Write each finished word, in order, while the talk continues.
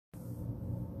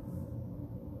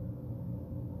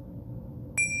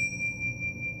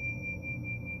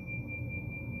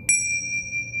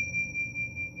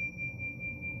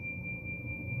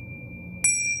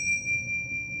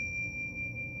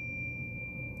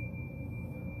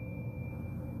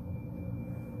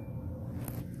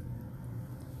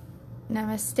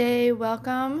Namaste,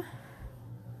 welcome.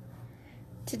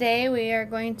 Today we are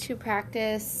going to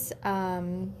practice a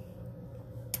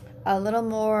little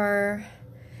more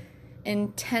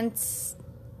intense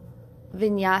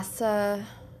vinyasa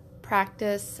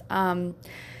practice.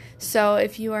 So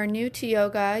if you are new to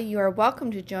yoga, you are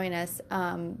welcome to join us.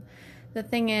 The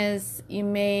thing is, you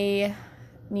may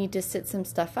need to sit some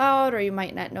stuff out, or you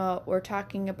might not know what we're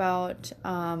talking about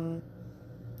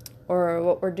or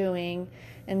what we're doing.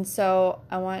 And so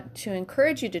I want to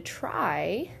encourage you to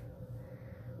try,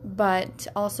 but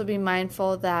also be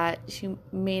mindful that you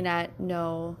may not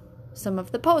know some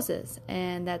of the poses,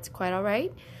 and that's quite all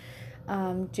right.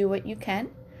 Do what you can.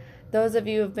 Those of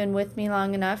you who have been with me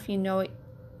long enough, you know what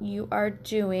you are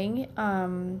doing,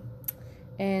 and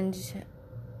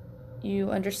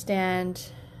you understand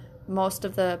most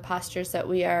of the postures that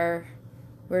we're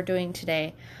doing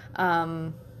today.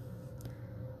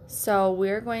 So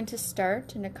we're going to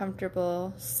start in a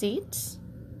comfortable seat.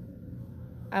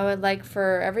 I would like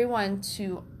for everyone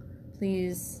to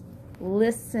please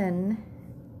listen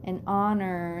and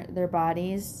honor their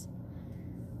bodies.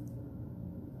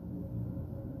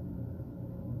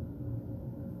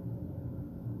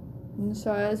 And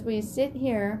so as we sit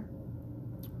here,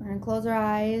 we're going to close our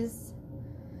eyes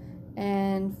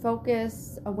and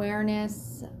focus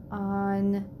awareness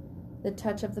on the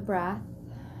touch of the breath.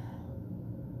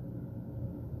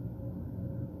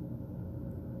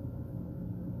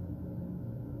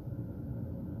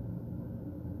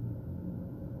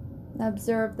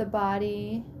 Observe the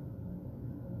body.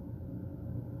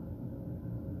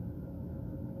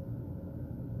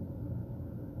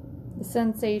 The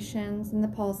sensations and the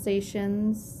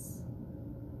pulsations.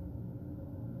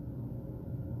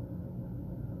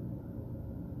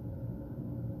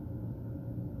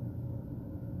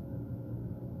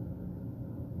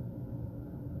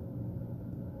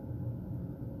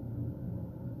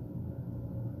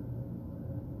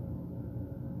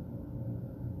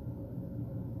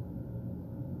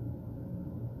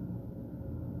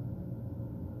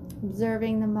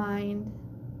 Observing the mind,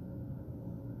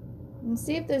 and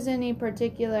see if there's any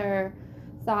particular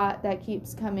thought that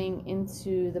keeps coming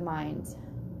into the mind,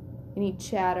 any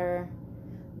chatter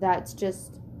that's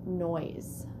just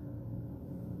noise.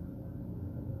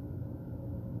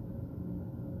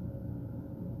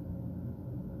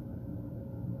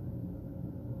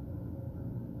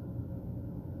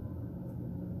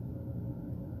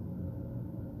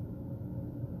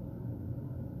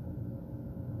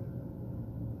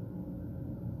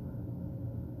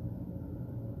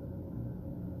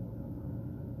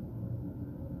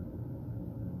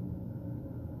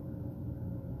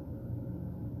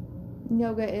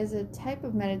 Yoga is a type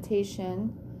of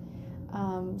meditation,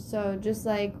 so just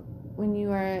like when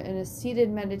you are in a seated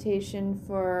meditation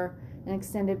for an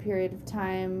extended period of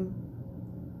time,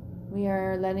 we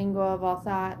are letting go of all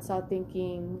thoughts, all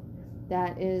thinking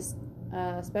that is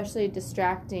especially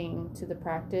distracting to the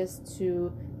practice,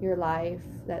 to your life,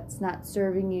 that's not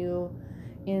serving you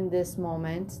in this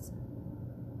moment.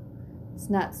 It's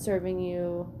not serving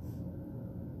you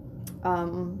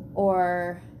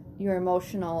or your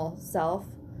emotional self.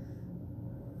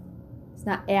 It's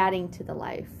not adding to the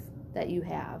life that you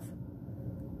have.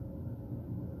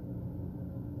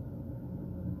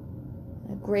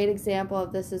 A great example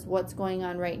of this is what's going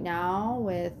on right now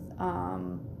with, I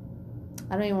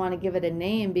don't even want to give it a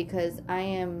name because I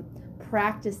am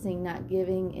practicing not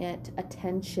giving it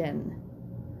attention.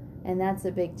 And that's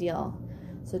a big deal.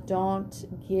 So don't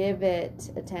give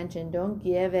it attention. Don't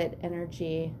give it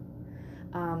energy.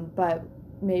 But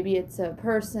maybe it's a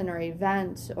person or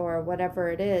event or whatever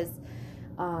it is,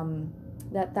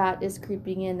 that is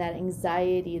creeping in, that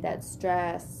anxiety, that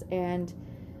stress. And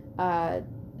a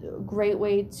great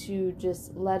way to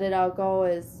just let it all go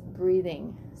is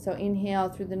breathing. So inhale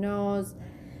through the nose.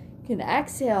 You can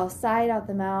exhale, sigh out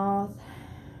the mouth.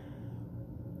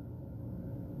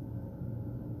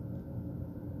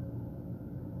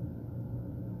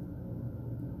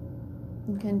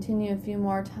 And continue a few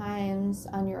more times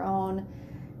on your own.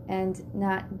 And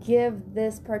not give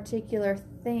this particular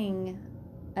thing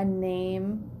a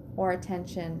name or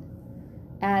attention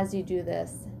as you do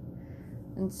this.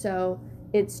 And so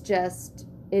it's just,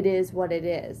 it is what it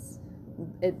is.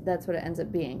 That's what it ends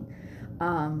up being.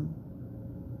 Then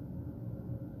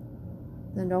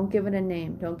don't give it a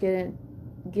name. Don't give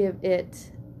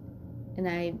it an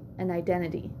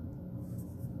identity.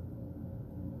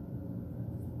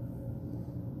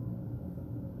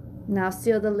 Now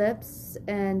seal the lips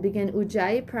and begin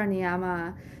Ujjayi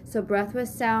Pranayama. So breath with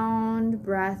sound,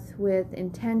 breath with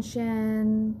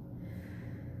intention.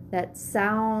 that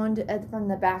sound from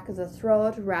the back of the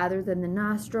throat rather than the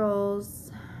nostrils.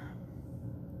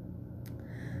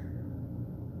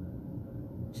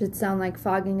 Should sound like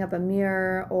fogging up a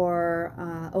mirror or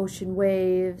ocean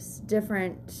waves,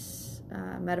 different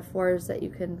metaphors that you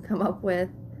can come up with.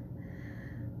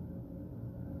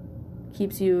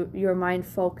 Keeps your mind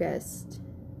focused.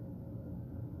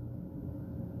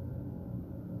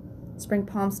 Bring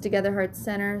palms together, heart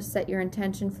center, set your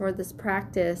intention for this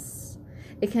practice.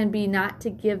 It can be not to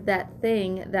give that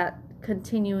thing, that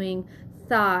continuing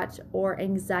thought or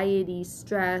anxiety,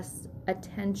 stress,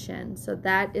 attention. So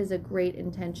that is a great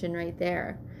intention right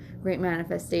there, great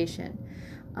manifestation.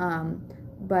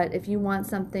 But if you want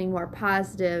something more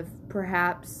positive,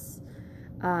 perhaps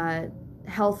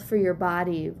health for your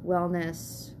body,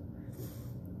 wellness,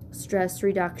 stress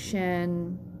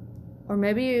reduction, or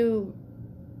maybe you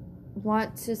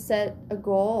want to set a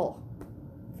goal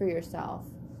for yourself.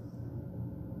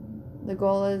 The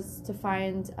goal is to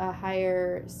find a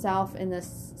higher self in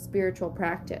this spiritual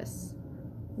practice.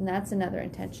 And that's another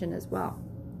intention as well.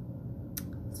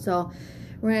 So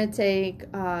we're going to take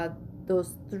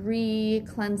those 3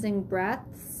 cleansing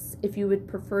breaths. If you would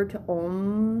prefer to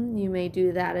Om, you may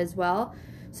do that as well.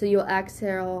 So you'll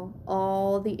exhale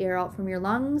all the air out from your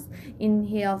lungs.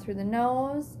 Inhale through the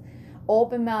nose.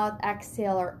 Open mouth,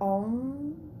 exhale, or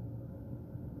Om.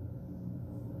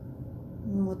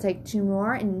 And we'll take 2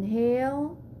 more.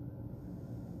 Inhale.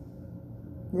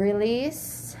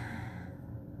 Release.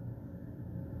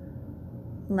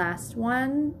 Last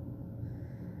one.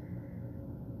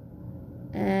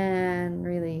 And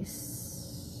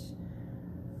release.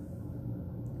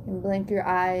 You can blink your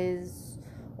eyes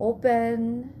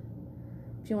open.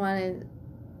 If you want to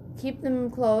keep them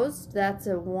closed, that's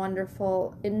a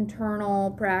wonderful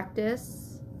internal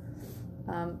practice.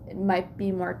 It might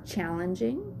be more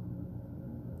challenging.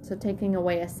 So taking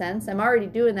away a sense. I'm already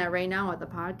doing that right now with the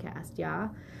podcast, yeah?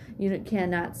 You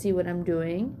cannot see what I'm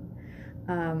doing.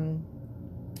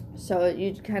 So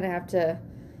you kind of have to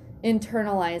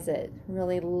internalize it,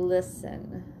 really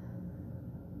listen.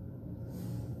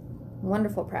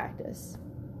 Wonderful practice.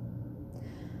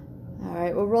 All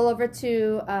right, we'll roll over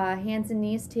to hands and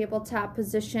knees, tabletop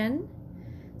position.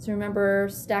 So remember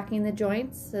stacking the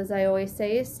joints, as I always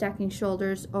say, stacking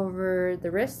shoulders over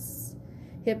the wrists,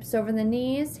 hips over the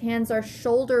knees. Hands are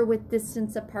shoulder width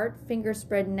distance apart, fingers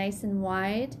spread nice and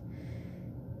wide.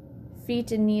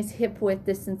 Feet and knees hip width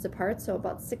distance apart, so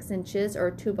about 6 inches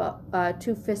or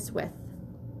 2 fist width.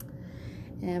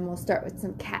 And we'll start with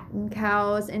some cat and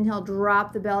cows. Inhale,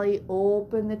 drop the belly,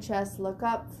 open the chest, look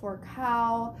up for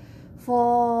cow.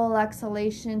 Full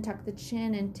exhalation, tuck the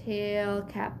chin and tail,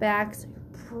 cat back. So you're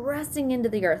pressing into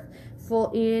the earth.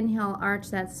 Full inhale, arch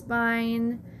that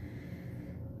spine.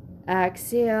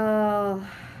 Exhale,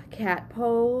 cat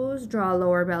pose, draw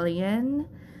lower belly in.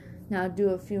 Now do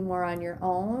a few more on your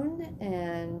own.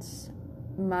 And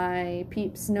my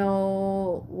peeps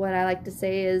know what I like to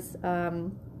say is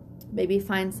maybe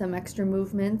find some extra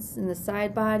movements in the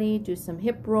side body. Do some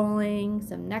hip rolling,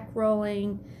 some neck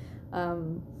rolling.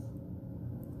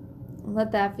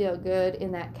 Let that feel good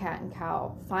in that cat and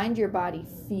cow. Find your body.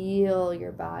 Feel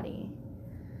your body.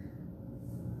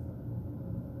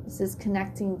 This is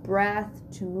connecting breath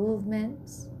to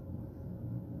movement.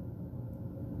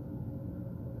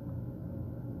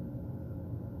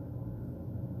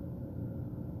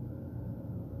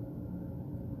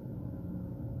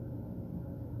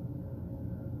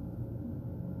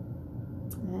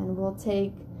 And we'll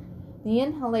take, the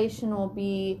inhalation will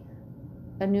be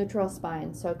a neutral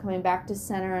spine. So coming back to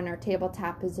center in our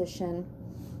tabletop position.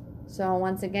 So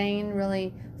once again,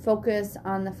 really focus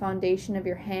on the foundation of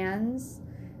your hands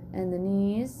and the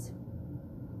knees.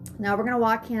 Now we're going to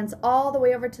walk hands all the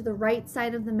way over to the right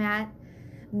side of the mat.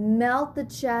 Melt the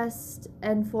chest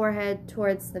and forehead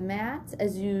towards the mat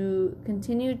as you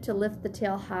continue to lift the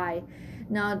tail high.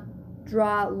 Now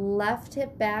draw left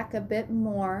hip back a bit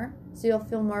more so you'll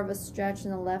feel more of a stretch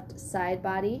in the left side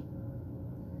body.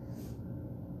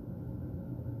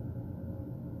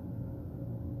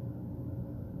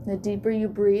 The deeper you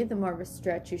breathe, the more of a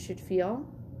stretch you should feel.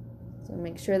 So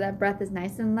make sure that breath is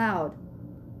nice and loud.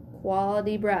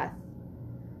 Quality breath.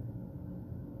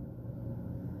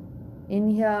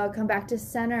 Inhale, come back to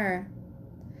center.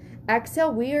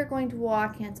 Exhale, we are going to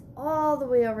walk hands all the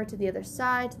way over to the other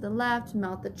side, to the left,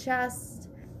 melt the chest.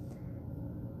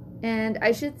 And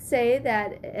I should say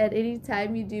that at any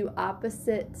time you do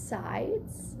opposite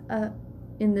sides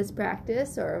in this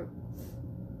practice or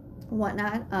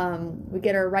whatnot, we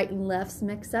get our right and lefts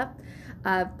mixed up.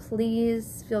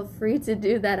 Please feel free to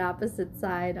do that opposite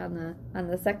side on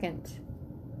the second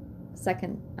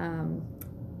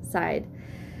side.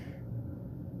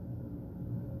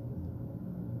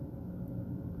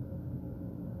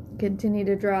 Continue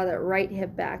to draw that right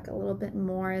hip back a little bit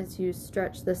more as you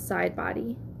stretch the side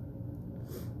body.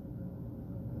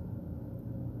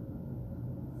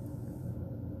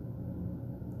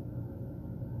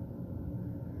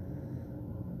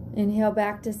 Inhale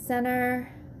back to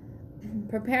center.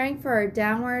 Preparing for our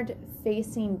downward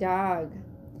facing dog.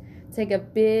 Take a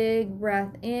big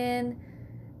breath in.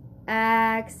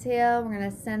 Exhale. We're going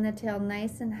to send the tail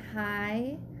nice and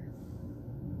high.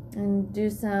 And do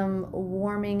some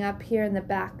warming up here in the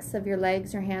backs of your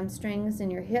legs, your hamstrings, and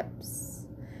your hips.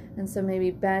 And so maybe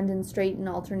bend and straighten,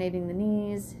 alternating the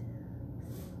knees.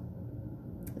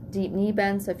 Deep knee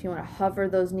bend, so if you want to hover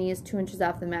those knees 2 inches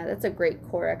off the mat, that's a great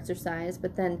core exercise.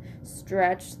 But then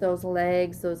stretch those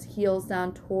legs, those heels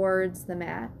down towards the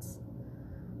mat.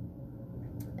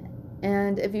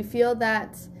 And if you feel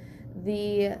that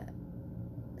the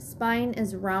spine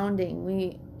is rounding,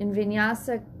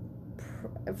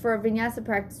 for a vinyasa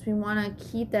practice, we want to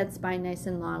keep that spine nice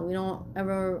and long. We don't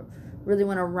ever really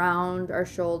want to round our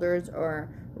shoulders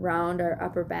or round our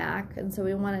upper back, and so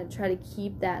we want to try to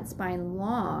keep that spine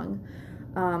long.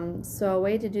 So a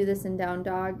way to do this in down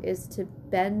dog is to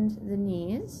bend the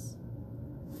knees,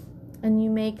 and you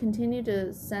may continue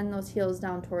to send those heels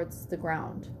down towards the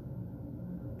ground,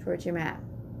 towards your mat.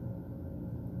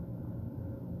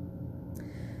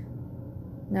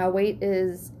 Now weight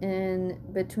is in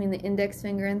between the index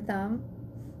finger and thumb,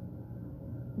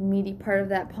 meaty part of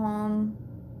that palm,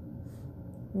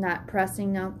 not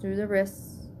pressing down through the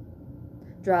wrists.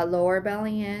 Draw lower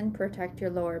belly in, protect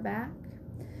your lower back.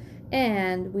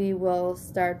 And we will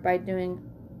start by doing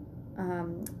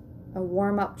a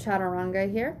warm-up chaturanga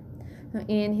here. Now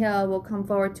inhale, we'll come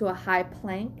forward to a high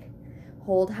plank.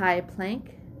 Hold high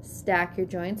plank. Stack your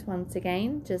joints once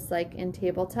again, just like in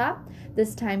tabletop.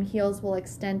 This time heels will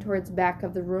extend towards back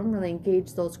of the room. Really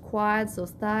engage those quads,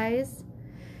 those thighs.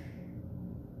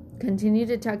 Continue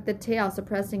to tuck the tail, so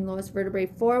pressing lowest vertebrae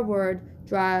forward.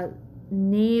 Draw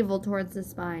navel towards the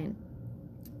spine.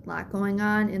 A lot going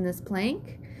on in this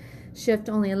plank. Shift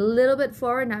only a little bit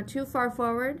forward, not too far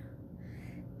forward.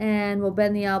 And we'll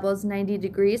bend the elbows 90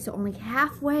 degrees, so only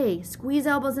halfway. Squeeze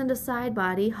elbows into side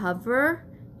body. Hover.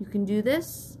 You can do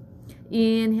this.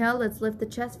 Inhale, let's lift the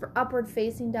chest for upward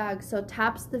facing dog. So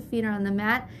tops of the feet are on the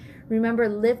mat. Remember,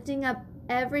 lifting up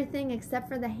everything except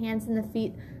for the hands and the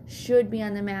feet should be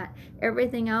on the mat.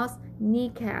 Everything else,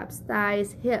 kneecaps,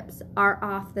 thighs, hips are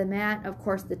off the mat. Of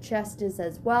course, the chest is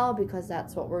as well, because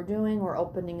that's what we're doing. We're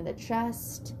opening the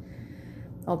chest,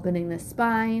 opening the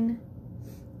spine.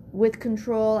 With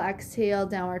control, exhale,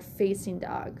 downward facing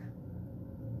dog.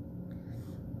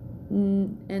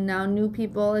 And now new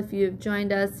people, if you've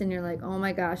joined us and you're like, oh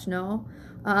my gosh, no,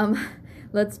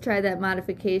 let's try that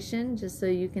modification just so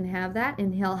you can have that.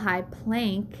 Inhale, high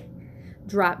plank,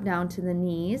 drop down to the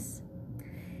knees.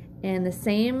 And the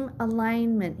same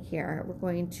alignment here, we're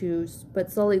going to,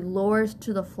 but slowly lower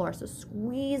to the floor. So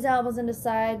squeeze elbows into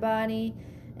side body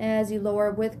as you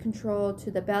lower with control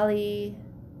to the belly.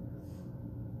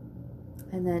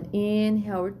 And then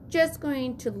inhale, we're just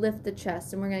going to lift the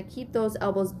chest, and we're going to keep those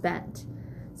elbows bent.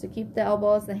 So keep the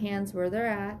elbows, the hands where they're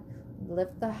at.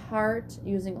 Lift the heart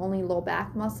using only low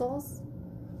back muscles.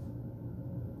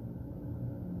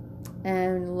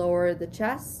 And lower the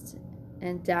chest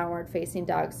and downward facing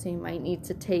dog. So you might need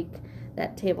to take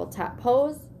that tabletop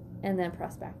pose and then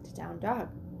press back to down dog.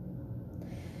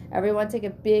 Everyone take a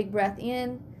big breath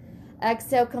in.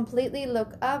 Exhale completely,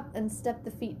 look up and step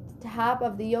the feet to top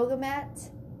of the yoga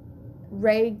mat.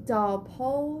 Ragdoll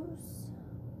pose.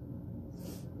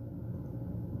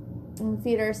 And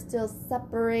feet are still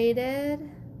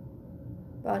separated,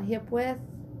 about hip width.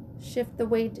 Shift the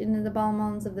weight into the ball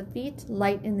mounds of the feet,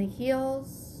 light in the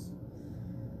heels.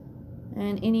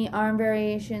 And any arm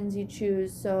variations you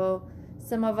choose. So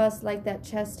some of us like that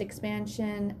chest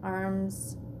expansion,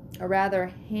 arms, or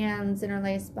rather hands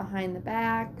interlaced behind the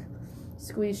back.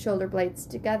 Squeeze shoulder blades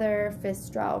together, fists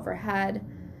draw overhead.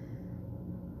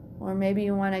 Or maybe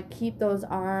you want to keep those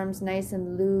arms nice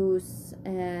and loose,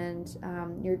 and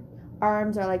your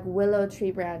arms are like willow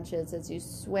tree branches as you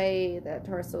sway the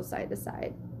torso side to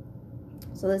side.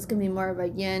 So this can be more of a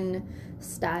yin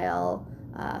style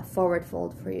forward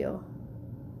fold for you.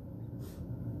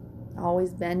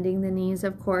 Always bending the knees,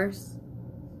 of course.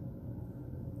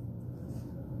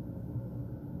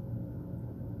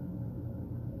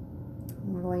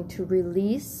 We're going to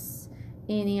release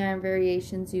any arm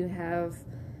variations you have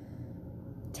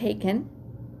taken.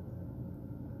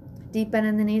 Deep bend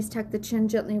in the knees, tuck the chin,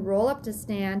 gently roll up to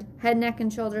stand. Head, neck,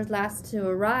 and shoulders last to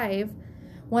arrive.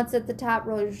 Once at the top,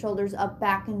 roll your shoulders up,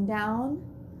 back, and down.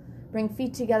 Bring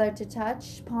feet together to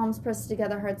touch. Palms pressed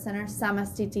together, heart center.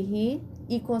 Samastitihi,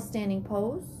 equal standing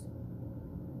pose.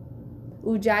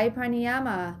 Ujjayi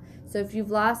Pranayama. So if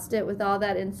you've lost it with all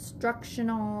that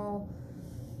instructional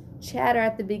chatter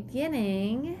at the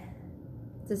beginning,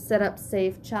 to set up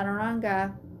safe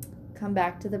chaturanga, come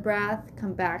back to the breath,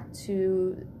 come back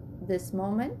to this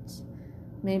moment,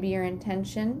 maybe your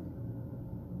intention.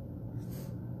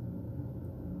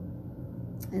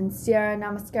 And Surya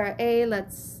Namaskara A,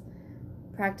 let's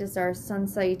practice our sun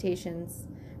salutations.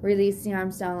 Release the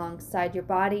arms down alongside your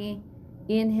body.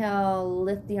 Inhale,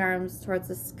 lift the arms towards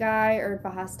the sky,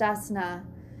 Urdhva Hastasana.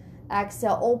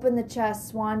 Exhale, open the chest,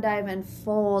 swan dive, and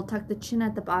fold. Tuck the chin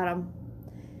at the bottom.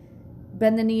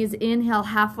 Bend the knees. Inhale,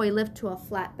 halfway lift to a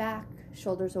flat back.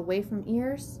 Shoulders away from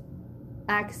ears.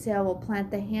 Exhale, we'll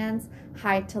plant the hands,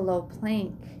 high to low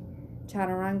plank.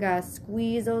 Chaturanga,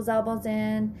 squeeze those elbows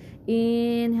in.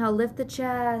 Inhale, lift the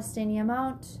chest, any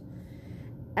amount.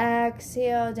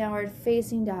 Exhale, downward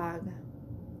facing dog.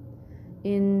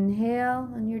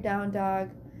 Inhale on your down dog.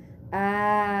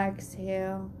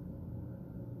 Exhale.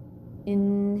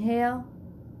 Inhale.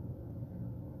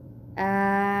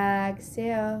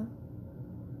 Exhale.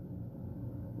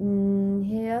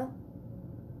 Inhale.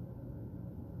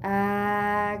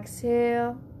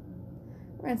 Exhale.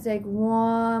 We're going to take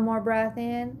one more breath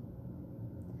in.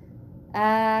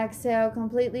 Exhale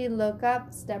completely. Look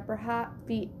up. Step or hop.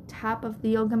 Feet top of the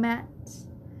yoga mat.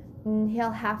 Inhale,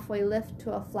 halfway lift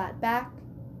to a flat back.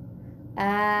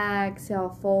 Exhale,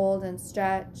 fold and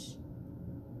stretch.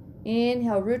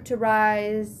 Inhale, root to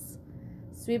rise.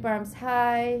 Sweep arms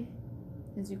high.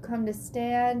 As you come to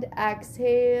stand,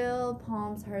 exhale,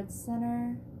 palms heart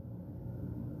center.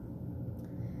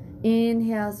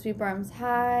 Inhale, sweep arms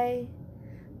high.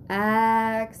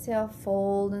 Exhale,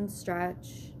 fold and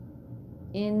stretch.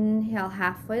 Inhale,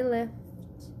 halfway lift.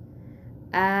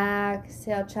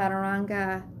 Exhale,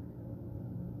 chaturanga.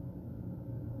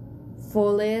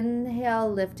 Full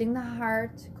inhale, lifting the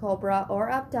heart, cobra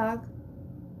or up dog.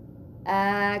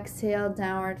 Exhale,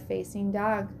 downward facing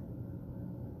dog.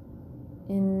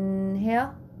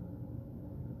 Inhale.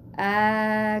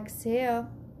 Exhale.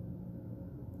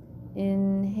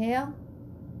 Inhale.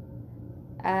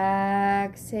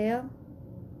 Exhale.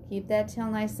 Keep that tail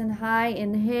nice and high.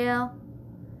 Inhale.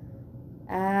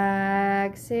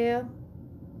 Exhale.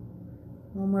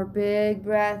 One more big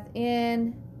breath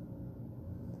in.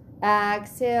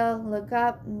 Exhale, look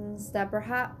up, and step or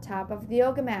hop, top of the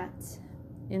yoga mat.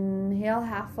 Inhale,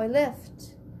 halfway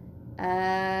lift.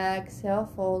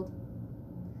 Exhale, fold.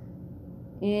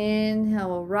 Inhale,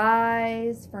 we'll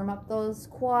rise, firm up those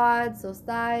quads, those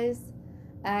thighs.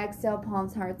 Exhale,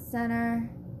 palms heart center.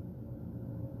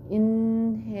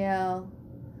 Inhale,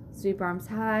 sweep arms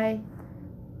high.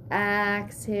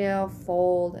 Exhale,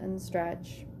 fold and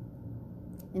stretch.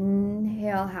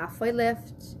 Inhale, halfway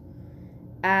lift.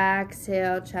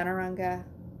 Exhale, chaturanga.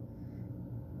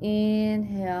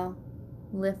 Inhale,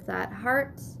 lift that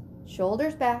heart,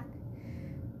 shoulders back.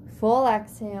 Full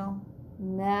exhale,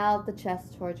 melt the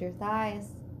chest towards your thighs.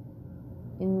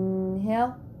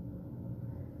 Inhale.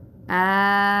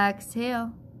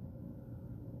 Exhale.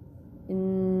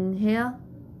 Inhale.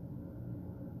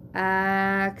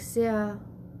 Exhale.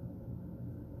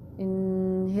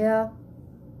 Inhale.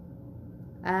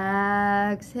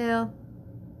 Exhale.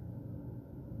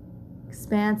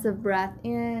 Expansive breath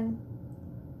in.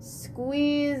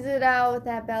 Squeeze it out with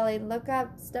that belly. Look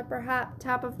up, step or hop,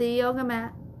 top of the yoga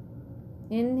mat.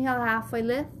 Inhale, halfway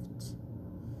lift.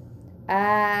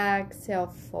 Exhale,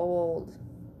 fold.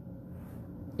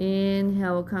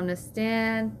 Inhale, we'll come to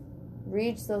stand.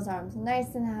 Reach those arms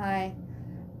nice and high.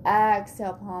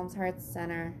 Exhale, palms heart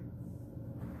center.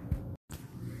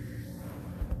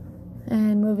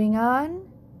 And moving on.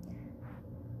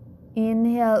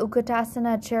 Inhale,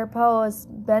 Utkatasana, chair pose.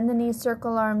 Bend the knees,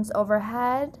 circle arms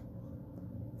overhead.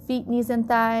 Feet, knees, and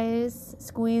thighs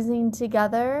squeezing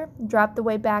together. Drop the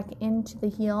weight back into the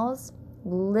heels.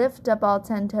 Lift up all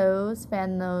 10 toes.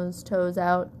 Fan those toes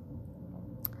out.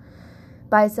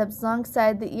 Biceps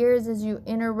alongside the ears as you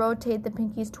inner rotate the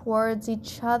pinkies towards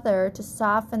each other to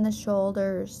soften the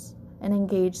shoulders and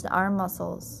engage the arm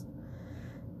muscles.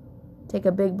 Take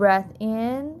a big breath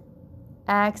in.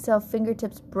 Exhale,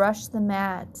 fingertips brush the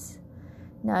mat.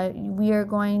 Now we are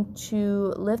going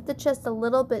to lift the chest a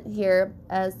little bit here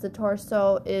as the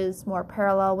torso is more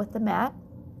parallel with the mat.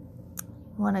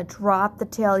 You want to drop the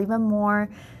tail even more,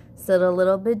 sit a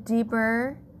little bit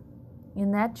deeper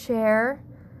in that chair.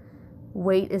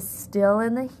 Weight is still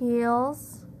in the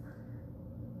heels.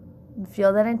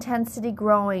 Feel that intensity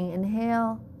growing.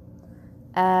 Inhale.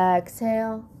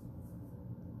 Exhale.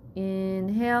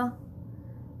 Inhale.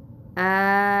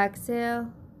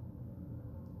 Exhale.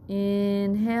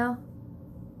 Inhale.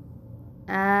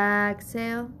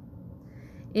 Exhale.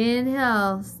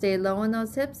 Inhale. Stay low in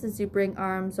those hips as you bring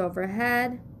arms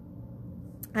overhead.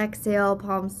 Exhale,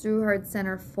 palms through, heart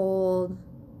center, fold.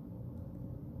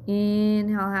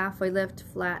 Inhale, halfway lift,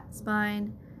 flat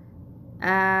spine.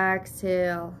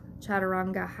 Exhale,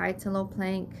 chaturanga, high to low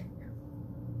plank.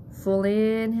 Full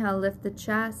inhale, lift the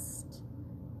chest.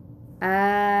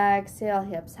 Exhale,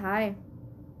 hips high.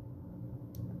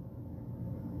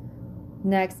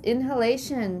 Next,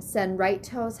 inhalation, send right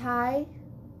toes high.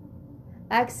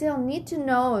 Exhale, knee to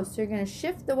nose. So you're going to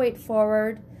shift the weight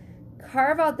forward,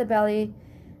 carve out the belly,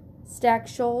 stack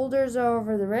shoulders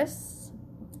over the wrists.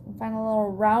 Find a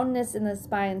little roundness in the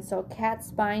spine. So cat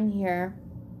spine here.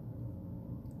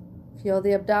 Feel the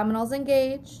abdominals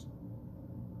engage.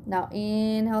 Now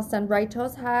inhale, send right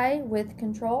toes high with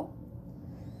control.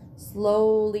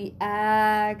 Slowly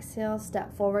exhale,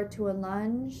 step forward to a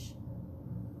lunge.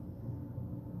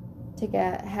 Take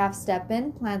a half step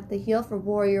in, plant the heel for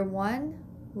warrior one.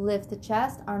 Lift the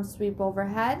chest, arms sweep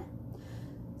overhead.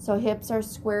 So hips are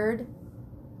squared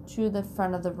to the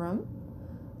front of the room.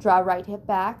 Draw right hip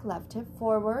back, left hip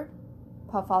forward.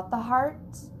 Puff out the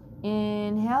heart.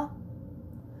 Inhale.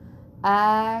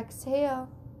 Exhale.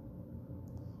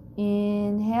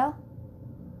 Inhale.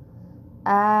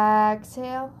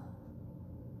 Exhale.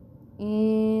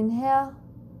 Inhale.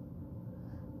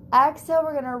 Exhale,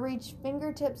 we're going to reach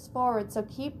fingertips forward. So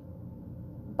keep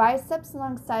biceps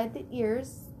alongside the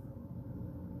ears.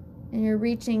 And you're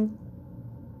reaching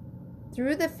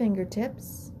through the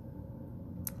fingertips.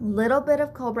 Little bit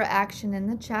of cobra action in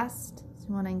the chest. So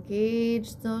you want to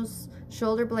engage those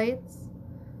shoulder blades.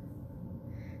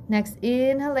 Next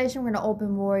inhalation, we're going to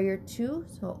open warrior two.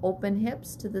 So open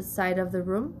hips to the side of the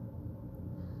room.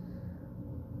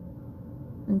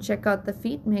 And check out the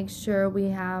feet. Make sure we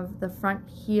have the front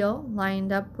heel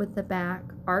lined up with the back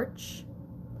arch.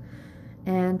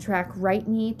 And track right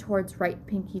knee towards right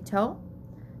pinky toe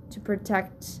to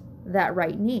protect that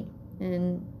right knee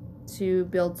and to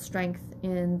build strength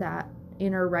in that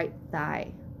inner right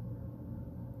thigh.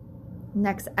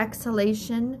 Next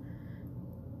exhalation,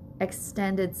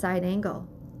 extended side angle.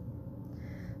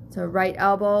 So right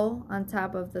elbow on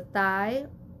top of the thigh,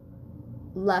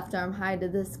 left arm high to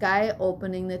the sky,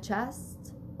 opening the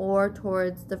chest or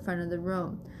towards the front of the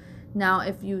room. Now,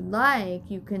 if you'd like,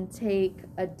 you can take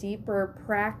a deeper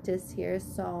practice here.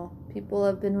 So people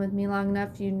have been with me long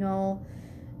enough, you know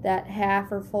that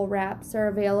half or full wraps are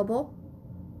available.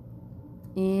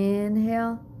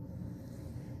 Inhale.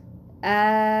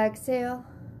 Exhale.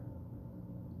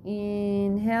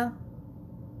 Inhale.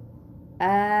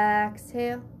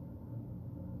 Exhale.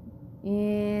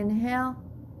 Inhale.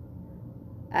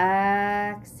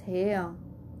 Exhale.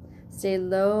 Stay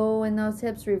low in those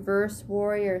hips, reverse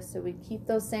warrior. So we keep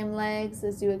those same legs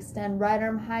as you extend right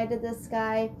arm high to the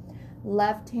sky.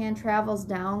 Left hand travels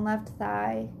down left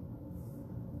thigh.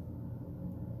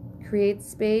 Create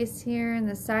space here in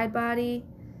the side body.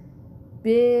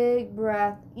 Big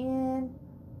breath in.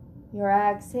 Your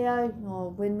exhale,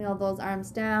 you'll windmill those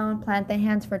arms down. Plant the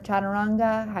hands for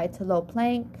chaturanga, high to low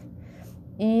plank.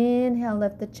 Inhale,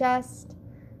 lift the chest.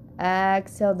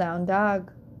 Exhale, down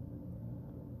dog.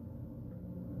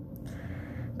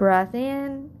 Breath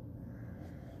in,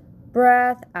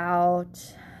 breath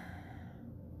out.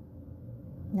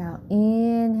 Now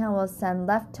inhale, we'll send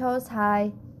left toes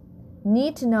high.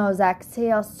 Knee to nose,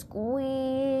 exhale,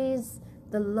 squeeze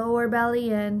the lower belly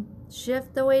in.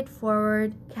 Shift the weight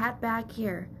forward, cat back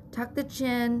here. Tuck the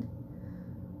chin.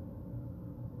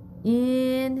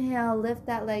 Inhale, lift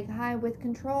that leg high with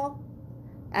control.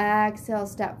 Exhale,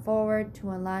 step forward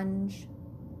to a lunge.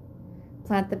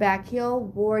 Plant the back heel,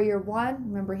 warrior one.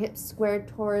 Remember, hips squared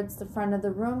towards the front of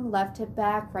the room. Left hip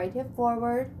back, right hip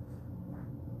forward.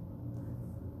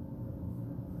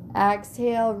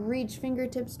 Exhale, reach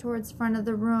fingertips towards front of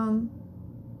the room.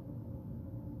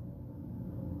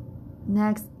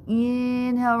 Next,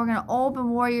 inhale, we're going to open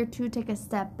warrior two. Take a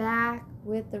step back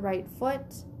with the right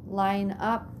foot. Line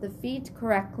up the feet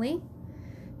correctly.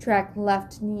 Track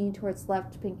left knee towards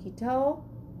left pinky toe.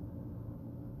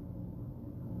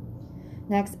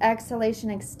 Next, exhalation,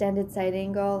 extended side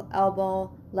angle,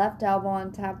 left elbow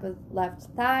on top of left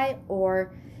thigh,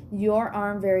 or your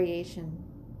arm variation.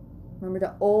 Remember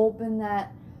to open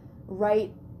that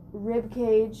right rib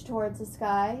cage towards the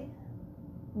sky.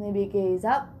 Maybe gaze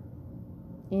up.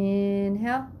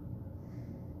 Inhale.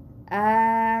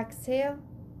 Exhale.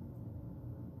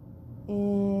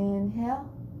 Inhale.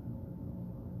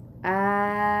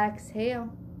 Exhale.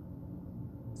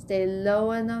 Stay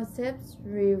low in those hips.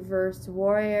 Reverse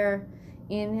warrior.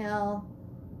 Inhale.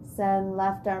 Send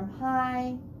left arm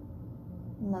high.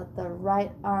 Let the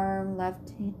right arm,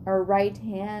 right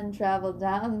hand travel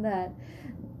down that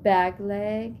back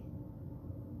leg.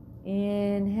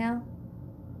 Inhale.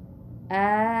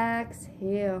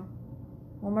 Exhale.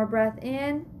 One more breath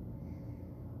in.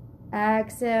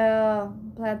 Exhale.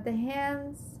 Plant the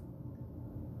hands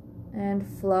and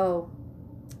flow.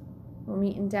 We'll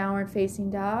meet in downward facing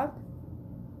dog.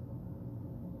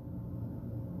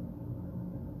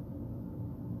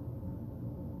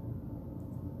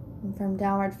 And from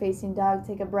downward facing dog,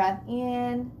 take a breath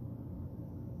in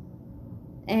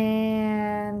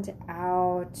and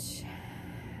out.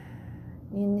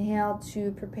 Inhale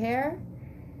to prepare.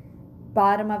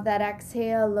 Bottom of that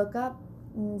exhale, look up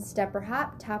and step or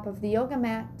hop, top of the yoga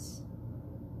mat.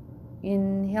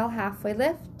 Inhale, halfway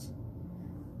lift.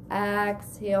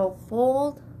 Exhale,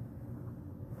 fold.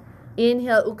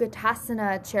 Inhale,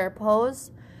 Utkatasana, chair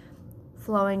pose.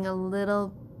 Flowing a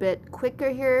little bit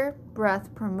quicker here,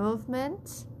 breath per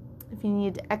movement. If you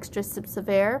need extra sips of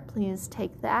air, please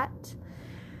take that.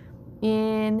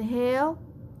 Inhale.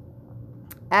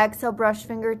 Exhale, brush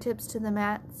fingertips to the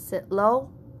mat, sit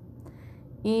low.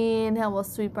 Inhale, we'll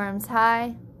sweep arms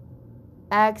high.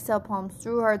 Exhale, palms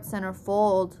through, heart center,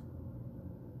 fold.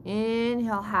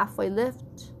 Inhale, halfway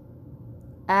lift.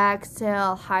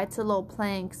 Exhale, high to low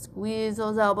plank. Squeeze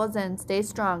those elbows in, stay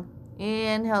strong.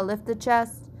 Inhale, lift the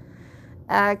chest.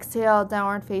 Exhale,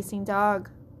 downward facing dog.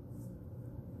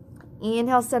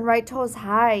 Inhale, send right toes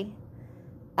high.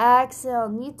 Exhale,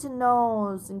 knee to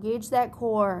nose, engage that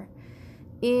core.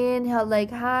 Inhale,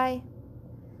 leg high.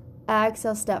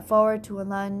 Exhale, step forward to a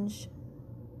lunge.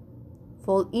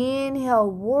 Full inhale,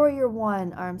 warrior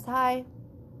one, arms high.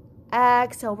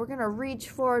 Exhale, we're going to reach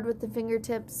forward with the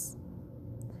fingertips.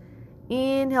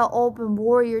 Inhale, open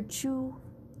warrior two.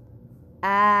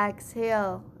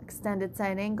 Exhale, extended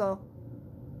side angle.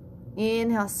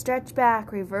 Inhale, stretch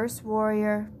back, reverse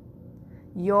warrior.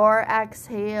 Your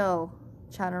exhale,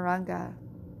 chaturanga.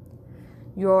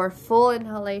 Your full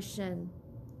inhalation.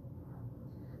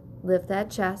 Lift that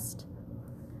chest.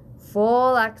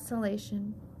 Full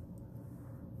exhalation.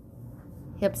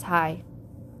 Hips high.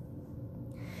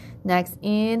 Next,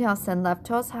 inhale, send left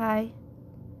toes high.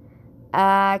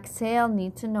 Exhale, knee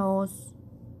to nose.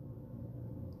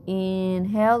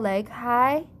 Inhale, leg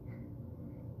high.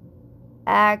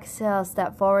 Exhale,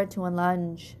 step forward to a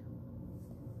lunge.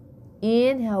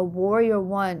 Inhale, warrior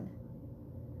one.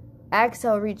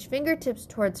 Exhale, reach fingertips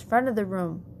towards front of the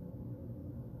room.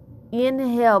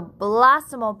 Inhale,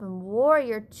 blossom open,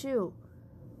 warrior two.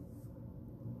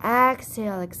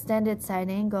 Exhale, extended side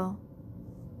angle.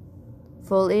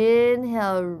 Full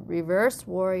inhale, reverse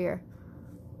warrior.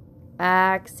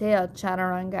 Exhale,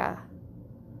 chaturanga.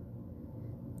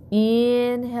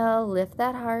 Inhale, lift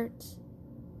that heart.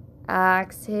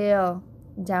 Exhale,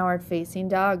 downward facing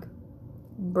dog.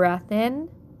 Breath in.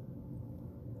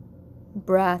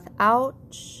 Breath out.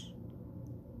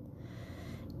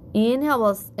 Inhale,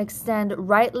 we'll extend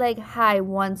right leg high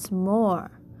once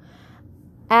more.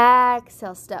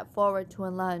 Exhale, step forward to a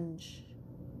lunge.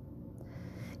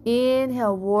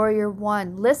 Inhale, warrior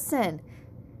one. Listen.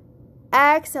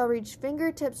 Exhale, reach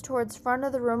fingertips towards front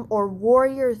of the room, or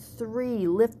warrior three.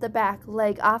 Lift the back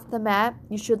leg off the mat.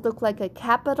 You should look like a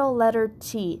capital letter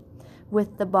T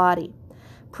with the body.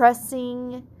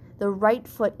 Pressing the right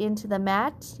foot into the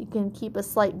mat. You can keep a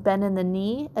slight bend in the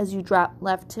knee as you drop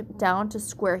left hip down to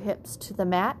square hips to the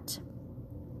mat.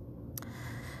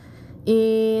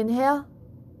 Inhale.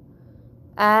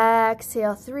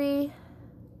 Exhale, three.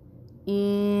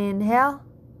 Inhale.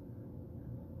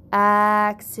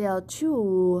 Exhale,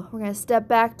 two. We're going to step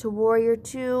back to warrior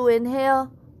two.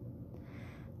 Inhale.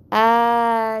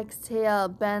 Exhale,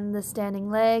 bend the standing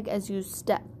leg as you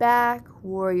step back.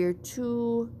 Warrior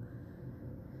two.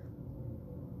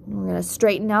 We're going to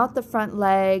straighten out the front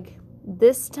leg.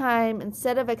 This time,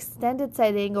 instead of extended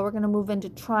side angle, we're going to move into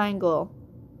triangle.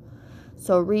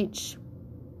 So reach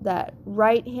that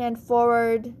right hand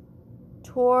forward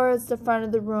towards the front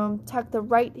of the room. Tuck the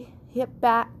right hip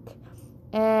back.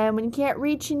 And when you can't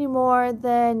reach anymore,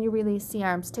 then you release the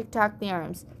arms. Tick-tock the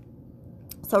arms.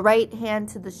 So right hand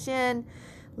to the shin,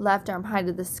 left arm high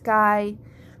to the sky.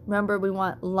 Remember, we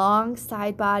want long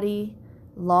side body,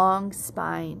 long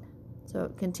spine.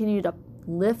 So continue to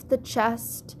lift the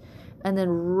chest and then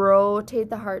rotate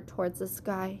the heart towards the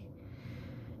sky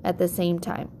at the same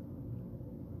time.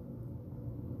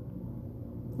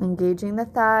 Engaging the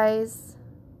thighs.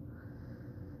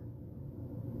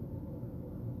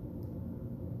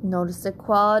 Notice the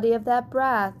quality of that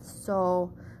breath.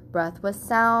 So Breath with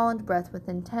sound, breath with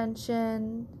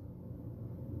intention.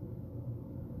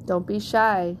 Don't be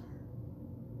shy.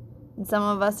 And some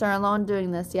of us are alone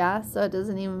doing this, yeah? So it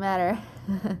doesn't even matter.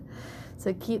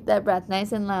 So keep that breath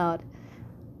nice and loud.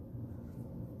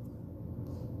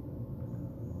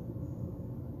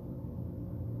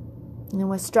 And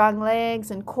with strong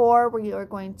legs and core, we are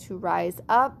going to rise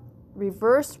up.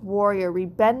 Reverse warrior.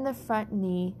 Rebend the front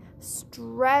knee.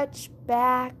 Stretch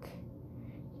back.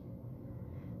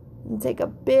 And take a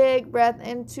big breath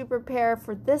in to prepare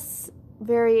for this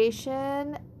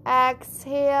variation.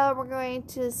 Exhale. We're going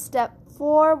to step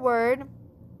forward,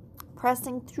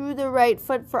 pressing through the right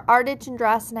foot for Ardha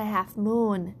Chandrasana, half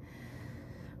moon.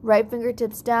 Right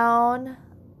fingertips down.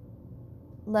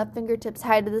 Left fingertips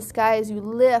high to the sky as you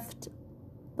lift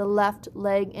the left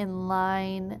leg in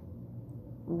line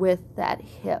with that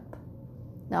hip.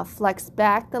 Now flex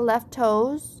back the left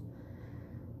toes.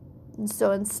 And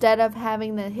so instead of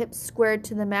having the hips squared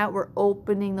to the mat, we're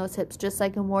opening those hips just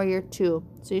like in Warrior Two.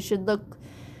 So you should look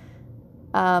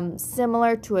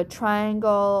similar to a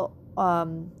triangle,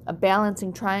 a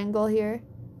balancing triangle here.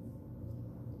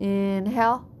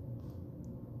 Inhale.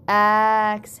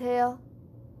 Exhale.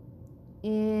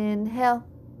 Inhale.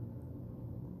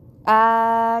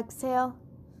 Exhale.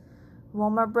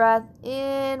 One more breath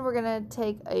in. We're going to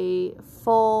take a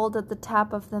fold at the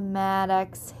top of the mat.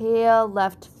 Exhale.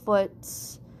 Left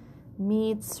foot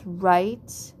meets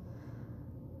right.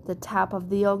 The top of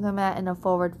the yoga mat in a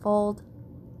forward fold.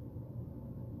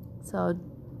 So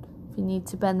if you need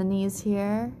to bend the knees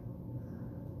here,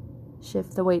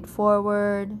 shift the weight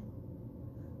forward.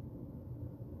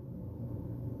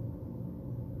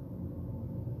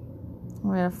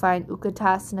 We're going to find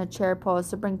Utkatasana, chair pose.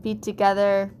 So bring feet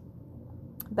together.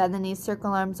 Bend the knees,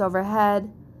 circle arms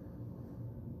overhead.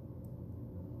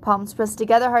 Palms pressed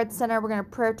together, heart center. We're going to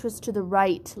prayer twist to the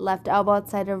right. Left elbow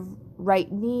outside of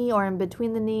right knee or in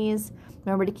between the knees.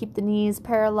 Remember to keep the knees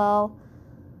parallel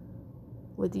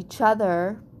with each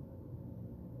other.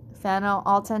 Fan out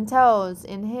all 10 toes.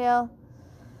 Inhale.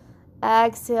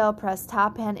 Exhale. Press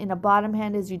top hand in a bottom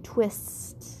hand as you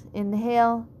twist.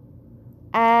 Inhale.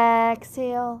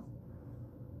 Exhale.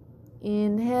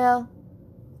 Inhale.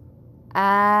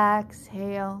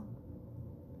 Exhale.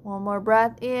 One more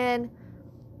breath in.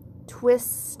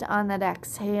 Twist on that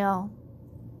exhale.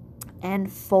 And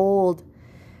fold.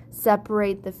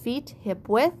 Separate the feet hip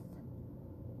width.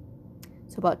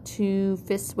 So about 2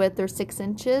 fist width or 6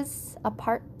 inches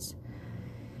apart.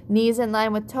 Knees in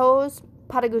line with toes.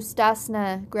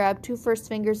 Padangusthasana. Grab 2 first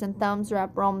fingers and thumbs.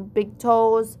 Wrap around big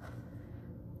toes.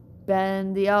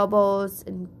 Bend the elbows.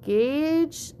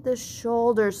 Engage the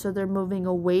shoulders so they're moving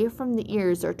away from the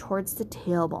ears or towards the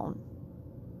tailbone.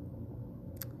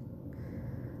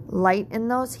 Lighten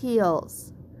those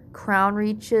heels. Crown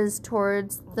reaches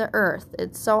towards the earth.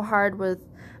 It's so hard to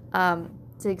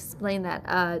explain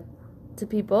that to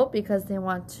people because they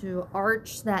want to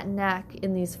arch that neck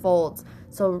in these folds.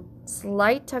 So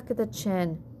slight tuck of the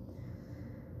chin.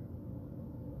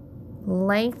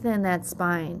 Lengthen that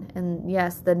spine. And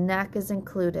yes, the neck is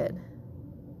included.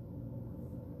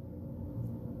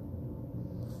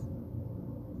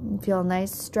 And feel a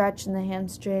nice stretch in the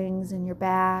hamstrings and your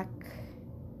back.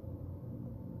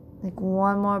 Like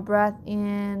one more breath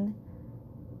in.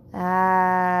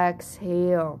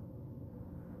 Exhale.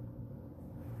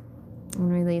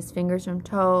 And release fingers from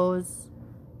toes.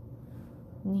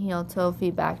 And heel toe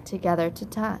feet back together to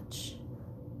touch.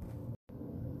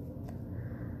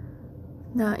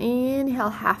 Now inhale,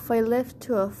 halfway lift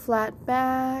to a flat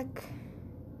back.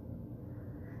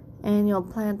 And you'll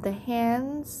plant the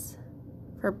hands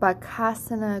for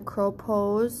Bakasana, crow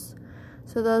pose.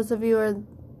 So those of you who are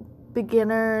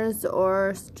beginners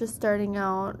or just starting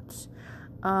out,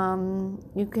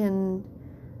 you can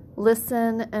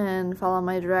listen and follow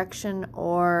my direction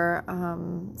or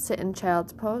sit in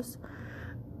child's pose.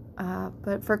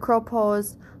 But for crow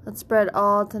pose, let's spread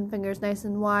all 10 fingers nice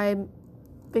and wide.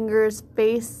 Fingers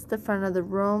face the front of the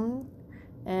room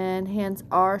and hands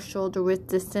are shoulder width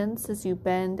distance as you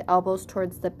bend elbows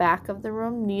towards the back of the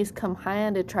room. Knees come high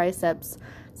onto triceps.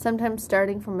 Sometimes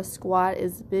starting from a squat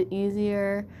is a bit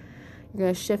easier. You're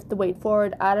going to shift the weight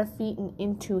forward out of feet and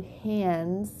into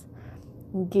hands.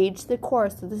 Engage the core.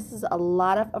 So this is a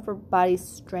lot of upper body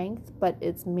strength, but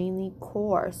it's mainly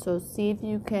core. So see if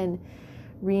you can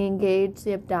re-engage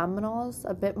the abdominals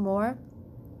a bit more.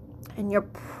 And you're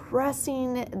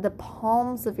pressing the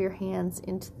palms of your hands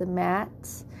into the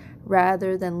mat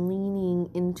rather than leaning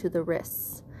into the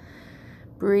wrists.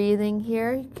 Breathing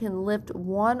here, you can lift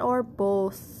one or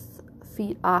both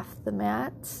feet off the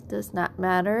mat. Does not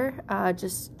matter.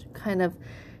 Just kind of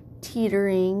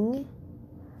teetering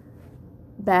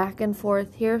back and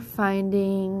forth here,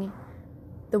 finding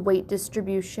the weight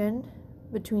distribution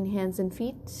between hands and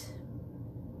feet.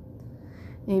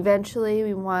 And eventually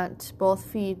we want both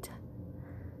feet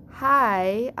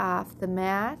high off the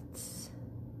mat.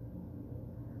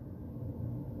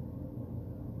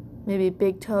 Maybe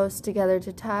big toes together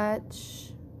to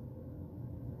touch.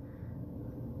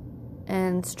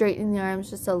 And straighten the arms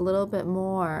just a little bit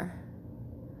more.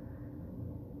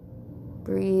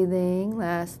 Breathing,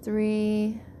 last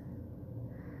 3.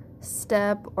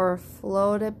 Step or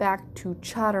float it back to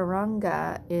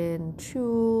chaturanga in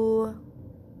 2.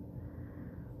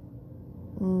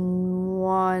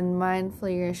 1.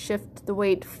 Mindfully, you're going to shift the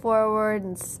weight forward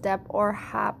and step or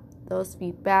hop those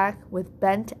feet back with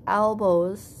bent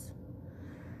elbows.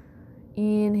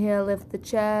 Inhale, lift the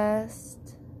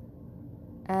chest.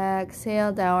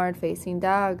 Exhale, downward facing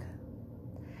dog.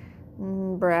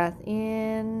 Breath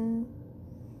in.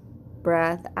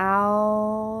 Breath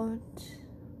out.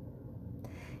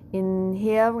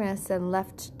 Inhale, we're going to send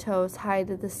left toes high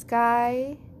to the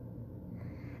sky.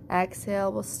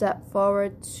 Exhale, we'll step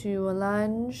forward to a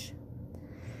lunge.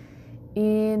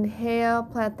 Inhale,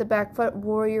 plant the back foot,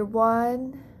 warrior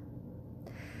 1.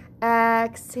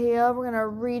 Exhale, we're going to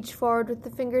reach forward with the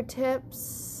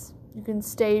fingertips. You can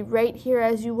stay right here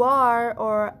as you are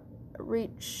or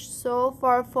reach so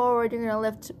far forward. You're going to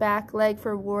lift back leg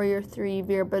for warrior 3,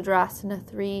 Virabhadrasana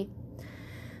 3.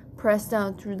 Press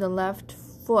down through the left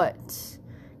foot.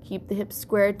 Keep the hips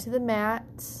squared to the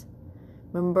mat.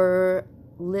 Remember,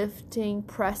 lifting,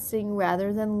 pressing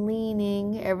rather than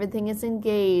leaning. Everything is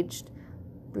engaged.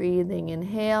 Breathing,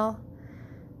 inhale.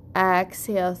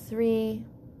 Exhale, 3.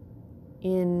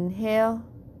 Inhale.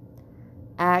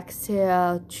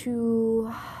 Exhale,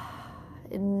 2.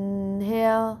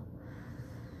 Inhale.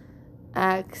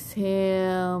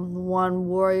 Exhale, 1,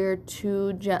 warrior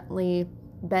 2. Gently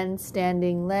bend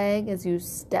standing leg as you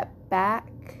step back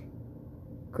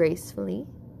gracefully.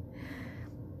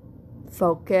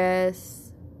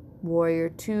 Focus. Warrior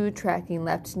 2, tracking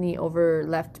left knee over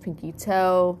left pinky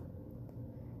toe.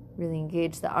 Really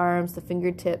engage the arms, the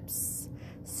fingertips.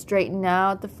 Straighten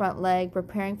out the front leg,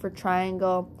 preparing for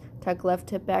triangle. Tuck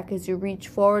left hip back as you reach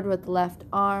forward with left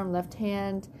arm, left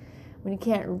hand. When you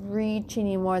can't reach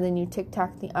anymore, then you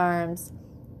tick-tock the arms.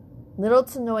 Little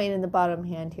to no weight in the bottom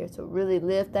hand here. So really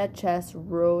lift that chest,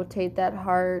 rotate that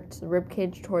heart, the rib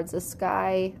cage towards the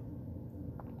sky.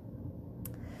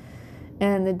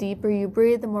 And the deeper you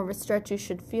breathe, the more of a stretch you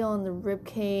should feel in the rib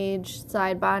cage,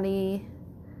 side body.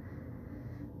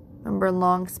 Remember,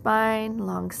 long spine,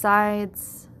 long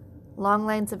sides, long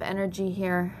lines of energy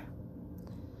here.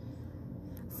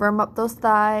 Firm up those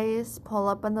thighs, pull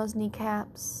up on those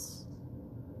kneecaps.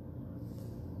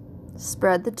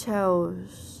 Spread the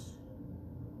toes.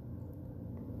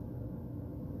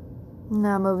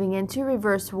 Now moving into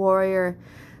reverse warrior.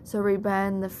 So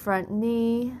rebend the front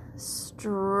knee,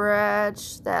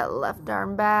 stretch that left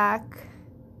arm back.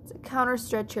 It's a counter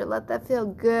stretch here. Let that feel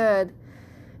good.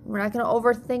 We're not going to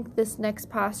overthink this next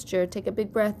posture. Take a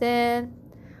big breath in.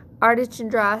 Ardha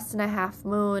Chandrasana, half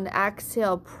moon.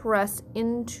 Exhale, press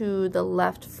into the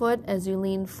left foot as you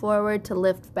lean forward to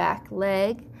lift back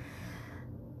leg.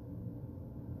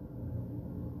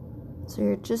 So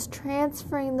you're just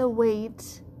transferring the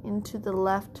weight into the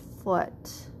left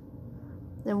foot.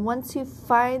 Then once you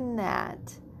find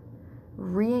that,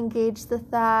 re-engage the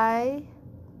thigh.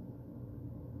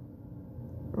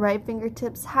 Right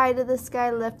fingertips high to the sky,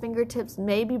 left fingertips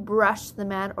maybe brush the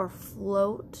mat or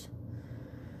float.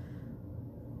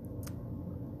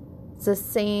 It's the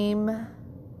same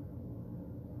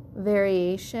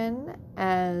variation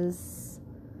as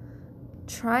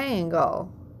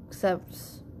triangle, except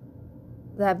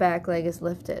that back leg is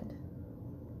lifted.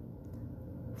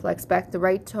 Flex back the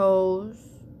right toes.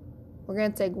 We're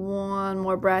going to take one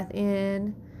more breath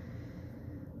in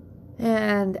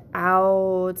and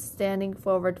out. Standing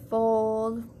forward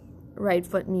fold. Right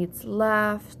foot meets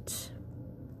left.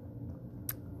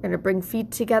 We're going to bring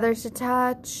feet together to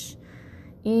touch.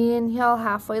 Inhale,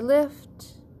 halfway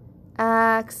lift.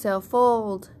 Exhale,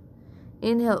 fold.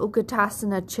 Inhale,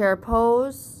 Utkatasana, chair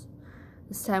pose.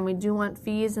 This time we do want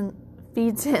feet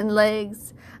and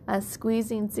legs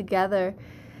squeezing together.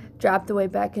 Drop the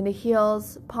weight back into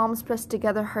heels. Palms pressed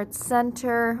together, heart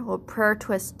center. We'll prayer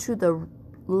twist to the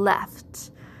left.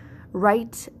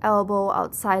 Right elbow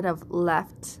outside of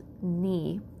left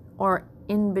knee or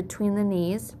in between the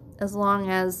knees, as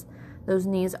long as those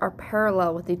knees are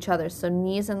parallel with each other. So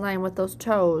knees in line with those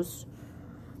toes.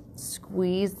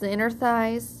 Squeeze the inner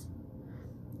thighs.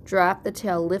 Drop the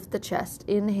tail, lift the chest.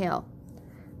 Inhale.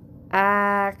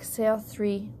 Exhale,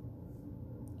 3.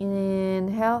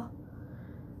 Inhale.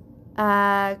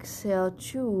 Exhale,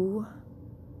 chew.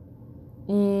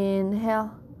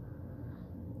 Inhale.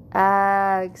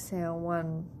 Exhale,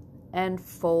 one. And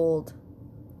fold.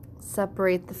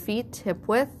 Separate the feet, hip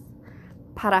width.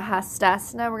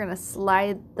 Parahastasana. We're going to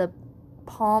slide the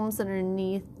palms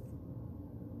underneath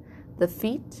the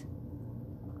feet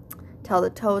till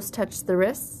the toes touch the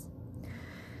wrists.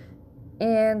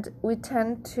 And we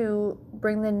tend to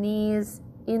bring the knees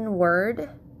inward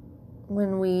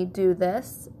when we do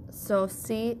this. So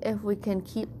see if we can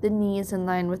keep the knees in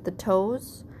line with the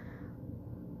toes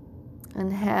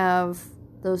and have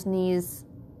those knees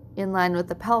in line with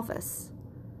the pelvis.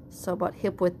 So about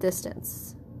hip width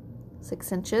distance,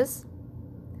 6 inches.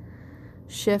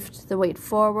 Shift the weight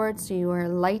forward so you are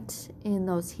light in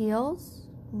those heels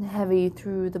and heavy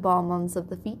through the ball mounds of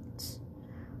the feet.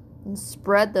 And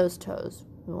spread those toes.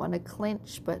 We want to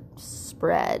clench, but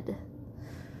spread.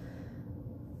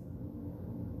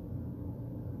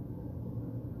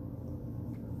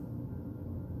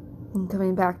 And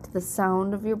coming back to the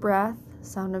sound of your breath,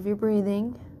 sound of your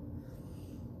breathing.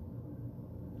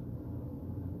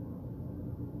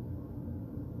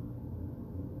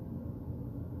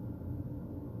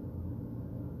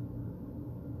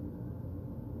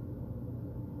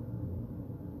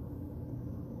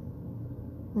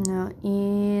 Now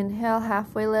inhale,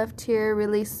 halfway lift here.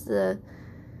 Release the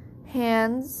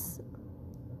hands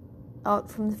out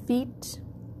from the feet.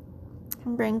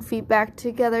 And bring feet back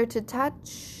together to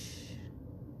touch.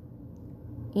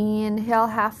 Inhale,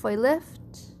 halfway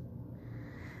lift.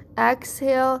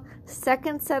 Exhale,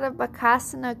 second set of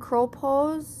Bakasana, crow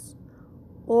pose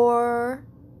or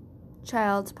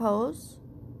child's pose.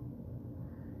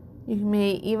 You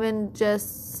may even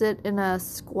just sit in a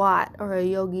squat or a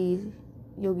yogi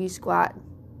squat,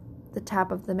 the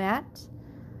top of the mat.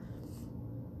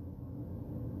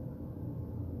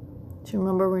 So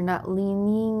remember, we're not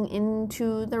leaning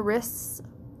into the wrists.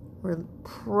 We're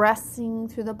pressing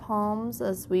through the palms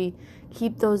as we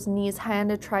keep those knees high on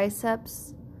the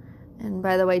triceps. And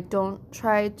by the way, don't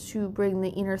try to bring the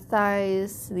inner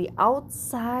thighs to the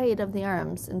outside of the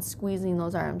arms and squeezing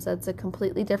those arms. That's a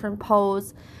completely different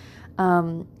pose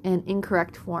and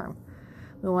incorrect form.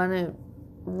 We want to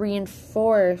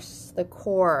reinforce the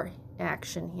core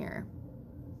action here.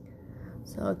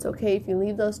 So it's okay if you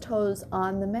leave those toes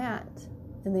on the mat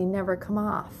and they never come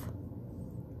off.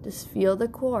 Just feel the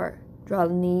core. Draw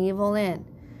the navel in.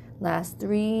 Last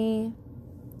 3.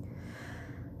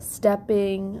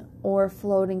 Stepping or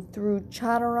floating through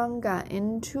chaturanga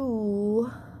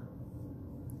into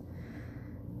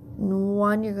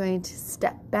 1. You're going to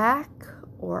step back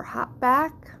or hop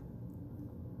back.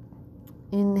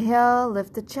 Inhale,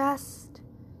 lift the chest.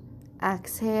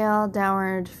 Exhale,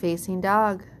 downward facing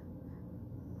dog.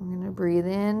 I'm going to breathe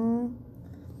in.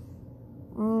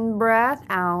 Breath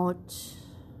out.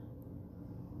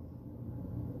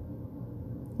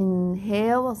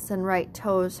 Inhale, we'll send right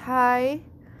toes high.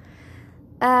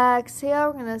 Exhale,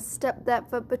 we're going to step that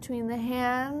foot between the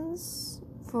hands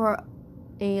for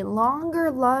a longer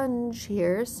lunge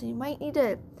here. So you might need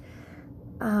to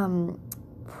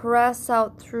press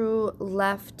out through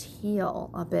left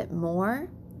heel a bit more.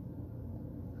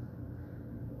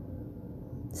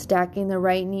 Stacking the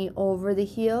right knee over the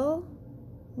heel.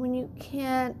 When you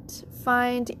can't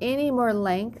find any more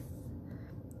length,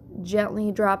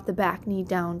 gently drop the back knee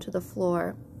down to the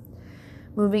floor.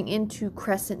 Moving into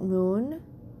crescent moon.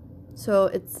 So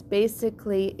it's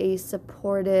basically a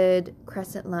supported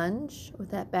crescent lunge with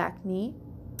that back knee.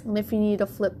 And if you need to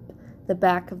flip the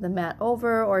back of the mat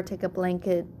over or take a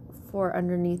blanket for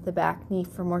underneath the back knee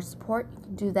for more support, you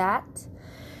can do that.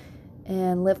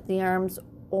 And lift the arms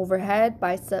overhead,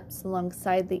 biceps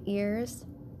alongside the ears.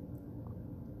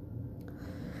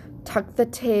 Tuck the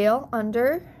tail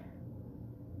under.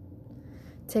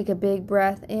 Take a big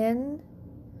breath in.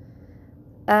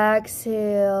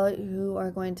 Exhale, you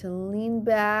are going to lean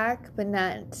back, but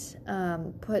not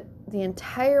put the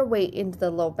entire weight into the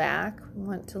low back. You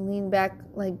want to lean back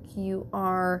like you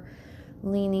are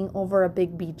leaning over a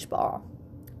big beach ball.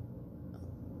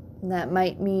 That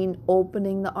might mean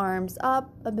opening the arms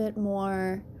up a bit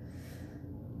more,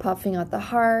 puffing out the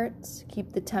heart,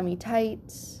 keep the tummy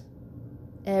tight.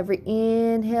 Every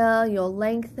inhale, you'll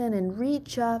lengthen and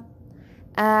reach up.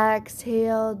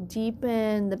 Exhale,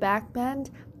 deepen the back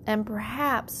bend, and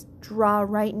perhaps draw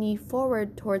right knee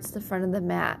forward towards the front of the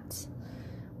mat.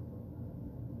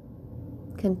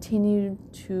 Continue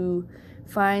to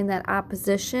find that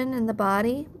opposition in the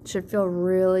body. It should feel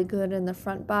really good in the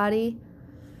front body.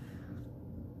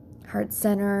 Heart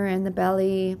center and the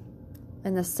belly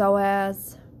and the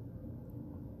psoas,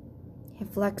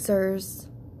 hip flexors.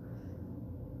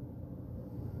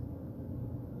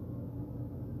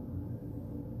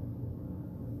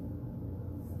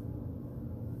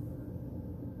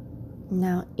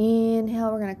 Now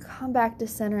inhale, we're going to come back to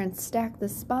center and stack the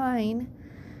spine.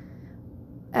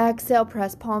 Exhale,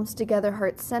 press palms together,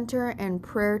 heart center, and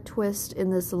prayer twist in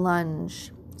this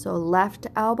lunge. So left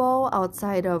elbow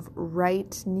outside of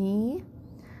right knee.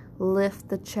 Lift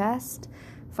the chest.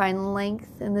 Find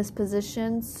length in this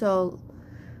position. So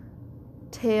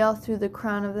tail through the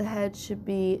crown of the head should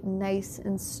be nice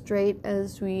and straight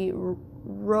as we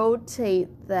rotate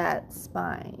that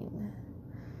spine.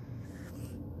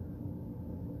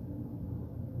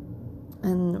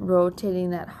 And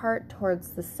rotating that heart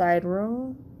towards the side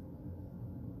room.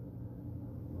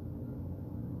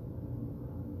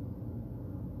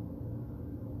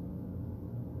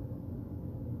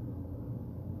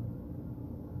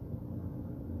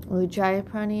 Ujjayi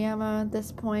Pranayama at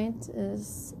this point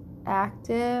is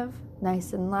active,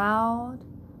 nice and loud.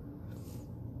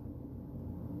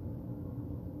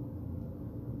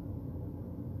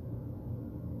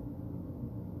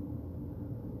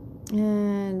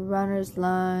 And runner's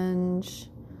lunge.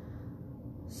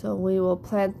 So we will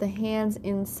plant the hands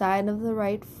inside of the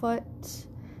right foot.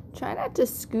 Try not to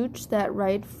scooch that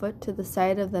right foot to the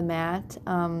side of the mat.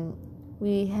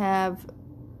 We have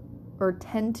or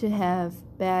tend to have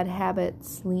bad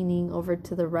habits leaning over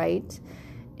to the right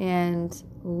and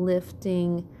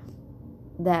lifting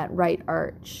that right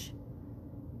arch.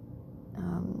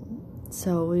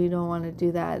 So we don't want to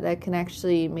do that. That can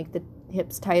actually make the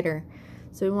hips tighter.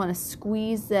 So we want to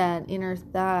squeeze that inner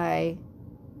thigh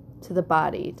to the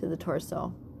body, to the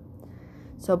torso.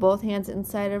 So both hands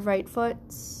inside of right foot,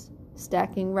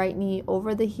 stacking right knee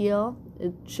over the heel.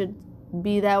 It should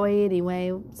be that way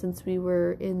anyway, since we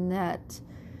were in that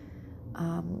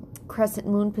crescent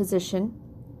moon position.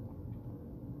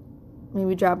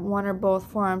 Maybe drop one or both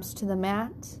forearms to the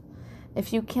mat.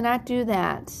 If you cannot do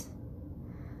that,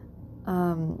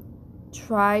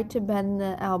 try to bend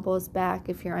the elbows back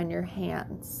if you're on your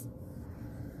hands.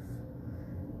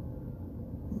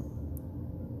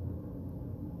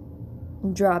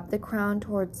 Drop the crown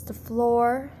towards the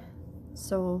floor.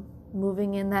 So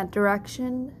moving in that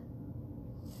direction.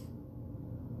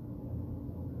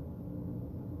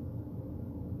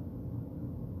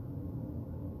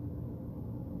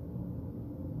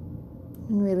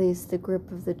 And release the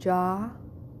grip of the jaw.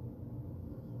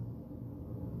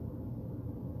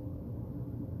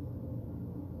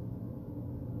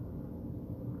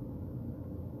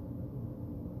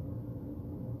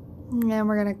 And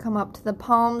we're going to come up to the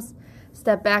palms,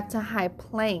 step back to high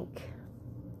plank.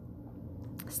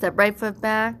 Step right foot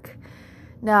back.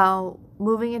 Now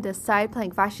moving into side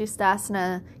plank,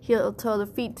 Vashisthasana, heel toe the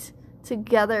feet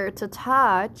together to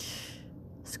touch,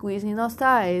 squeezing those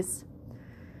thighs.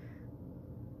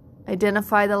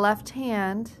 Identify the left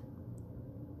hand.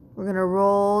 We're going to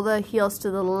roll the heels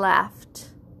to the left,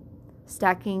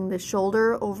 stacking the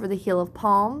shoulder over the heel of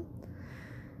palm.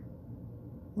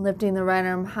 Lifting the right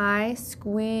arm high,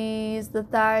 squeeze the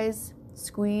thighs,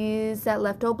 squeeze that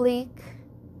left oblique.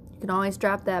 You can always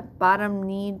drop that bottom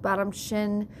knee, bottom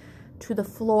shin to the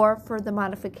floor for the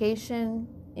modification.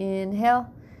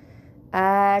 Inhale,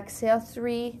 exhale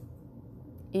 3,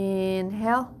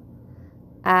 inhale,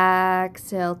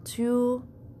 exhale 2,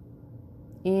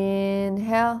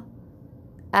 inhale,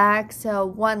 exhale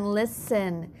 1.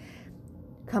 Listen,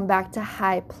 come back to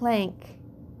high plank.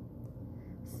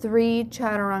 3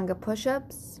 chaturanga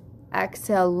push-ups.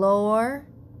 Exhale, lower.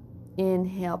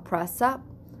 Inhale, press up.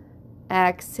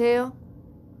 Exhale.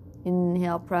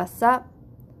 Inhale, press up.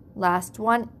 Last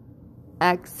one.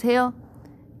 Exhale.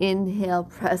 Inhale,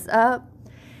 press up.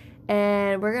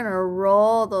 And we're going to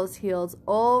roll those heels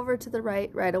over to the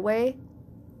right away.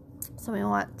 So we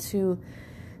want to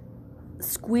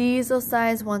squeeze those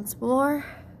thighs once more.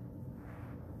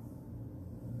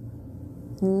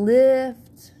 Lift.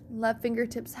 Left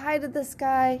fingertips high to the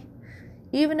sky.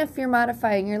 Even if you're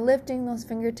modifying, you're lifting those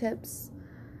fingertips.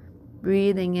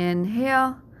 Breathing,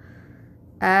 inhale.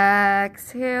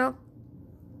 Exhale.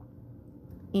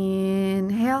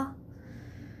 Inhale.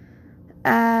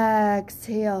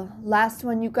 Exhale. Last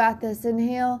one, you got this.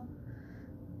 Inhale.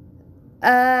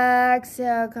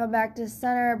 Exhale. Come back to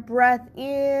center. Breath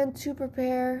in to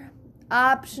prepare.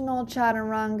 Optional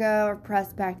chaturanga or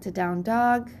press back to down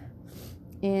dog.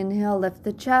 Inhale, lift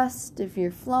the chest if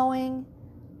you're flowing.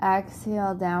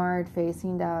 Exhale, downward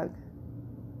facing dog.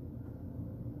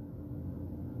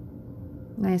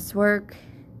 Nice work.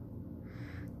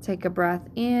 Take a breath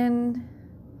in.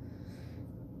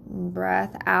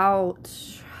 Breath out.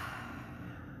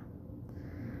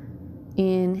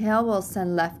 Inhale, we'll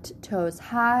send left toes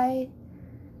high.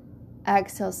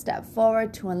 Exhale, step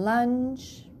forward to a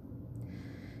lunge.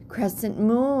 crescent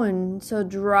moon. So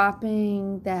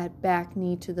dropping that back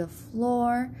knee to the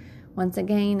floor. Once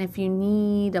again, if you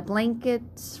need a blanket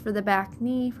for the back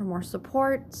knee for more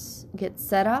support, get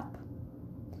set up.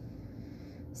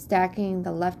 Stacking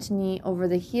the left knee over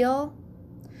the heel.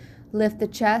 Lift the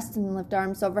chest and lift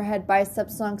arms overhead,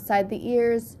 biceps alongside the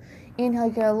ears. Inhale,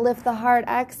 you're going to lift the heart.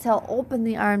 Exhale, open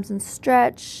the arms and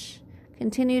stretch.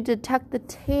 Continue to tuck the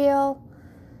tail.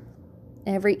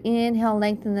 Every inhale,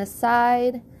 lengthen the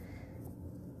side.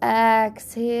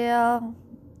 Exhale,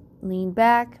 lean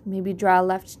back. Maybe draw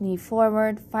left knee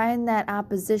forward. Find that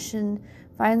opposition.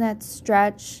 Find that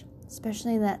stretch,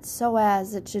 especially that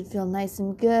psoas. It should feel nice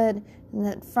and good in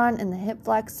that front and the hip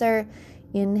flexor.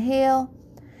 Inhale.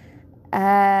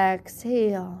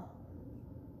 Exhale.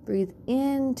 Breathe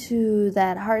into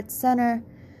that heart center.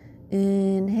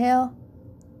 Inhale.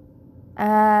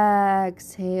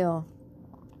 Exhale.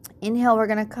 Inhale, we're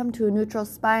going to come to a neutral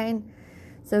spine.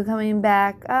 So coming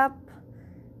back up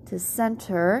to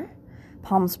center.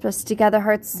 Palms pressed together,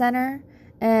 heart center.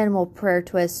 And we'll prayer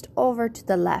twist over to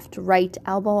the left. Right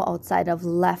elbow outside of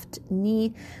left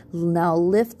knee. Now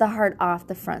lift the heart off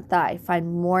the front thigh.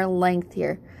 Find more length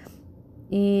here.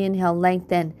 Inhale,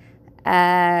 lengthen.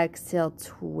 Exhale,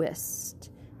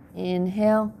 twist.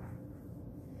 Inhale.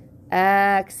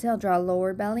 Exhale, draw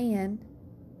lower belly in.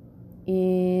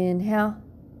 Inhale.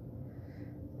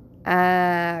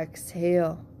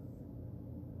 Exhale.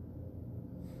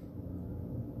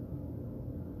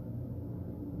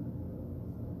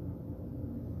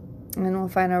 And we'll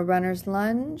find our runner's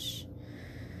lunge.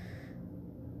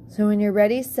 So when you're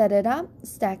ready, set it up,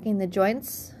 stacking the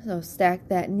joints. So stack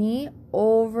that knee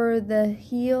over the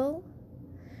heel.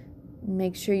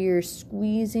 Make sure you're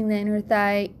squeezing the inner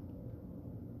thigh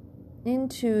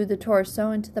into the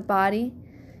torso, into the body,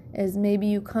 as maybe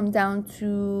you come down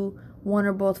to one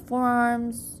or both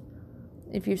forearms.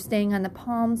 If you're staying on the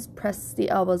palms, press the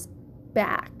elbows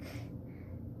back.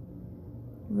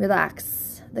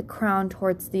 Relax the crown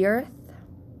towards the earth.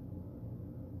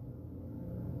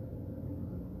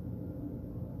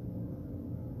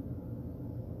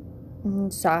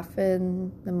 And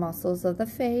soften the muscles of the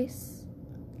face.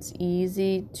 It's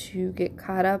easy to get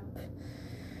caught up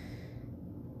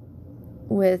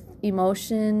with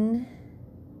emotion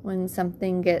when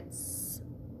something gets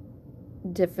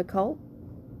difficult,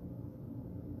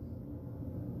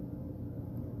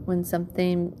 when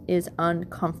something is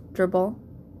uncomfortable.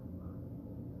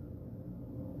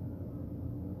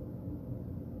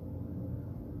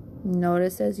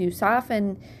 Notice as you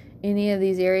soften any of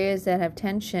these areas that have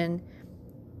tension,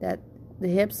 that the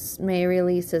hips may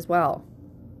release as well,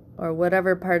 or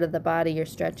whatever part of the body you're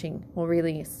stretching will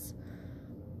release.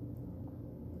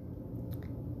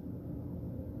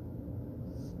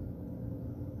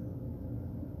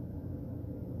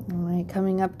 All right,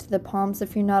 coming up to the palms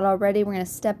if you're not already, we're going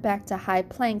to step back to high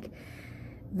plank.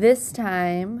 This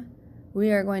time,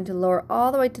 we are going to lower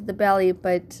all the way to the belly,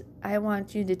 but I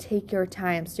want you to take your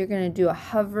time. So you're going to do a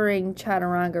hovering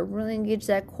chaturanga. Really engage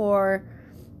that core,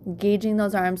 engaging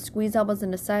those arms, squeeze elbows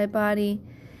into side body,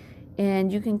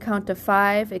 and you can count to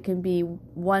 5. It can be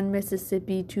 1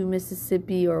 Mississippi, 2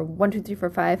 Mississippi, or 1, 2, 3, 4,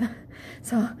 5.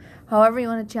 So however you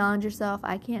want to challenge yourself.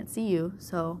 I can't see you,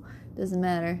 so it doesn't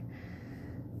matter.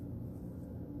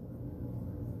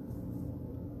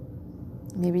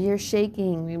 Maybe you're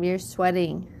shaking, maybe you're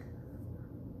sweating.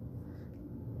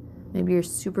 Maybe you're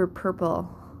super purple.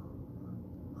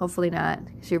 Hopefully not,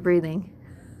 because you're breathing.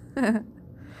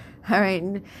 All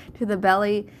right, to the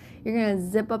belly. You're going to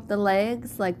zip up the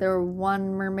legs like they're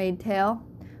one mermaid tail.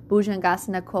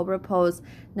 Bhujangasana Cobra pose.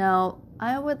 Now,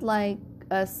 I would like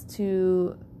us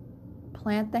to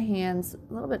plant the hands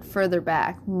a little bit further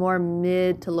back, more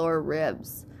mid to lower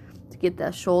ribs, to get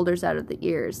the shoulders out of the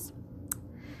ears.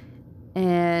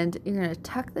 And you're going to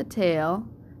tuck the tail.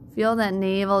 Feel that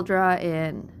navel draw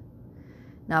in.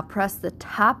 Now press the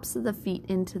tops of the feet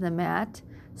into the mat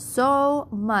so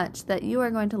much that you are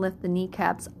going to lift the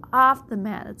kneecaps off the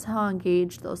mat. That's how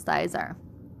engaged those thighs are.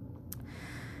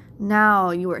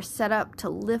 Now you are set up to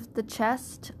lift the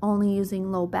chest, only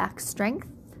using low back strength.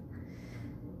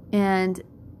 And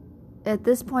at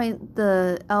this point,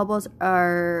 the elbows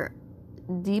are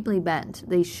deeply bent.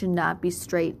 They should not be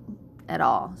straight at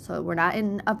all. So we're not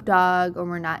in up dog or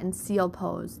we're not in seal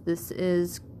pose. This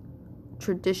is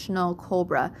traditional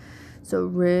cobra. So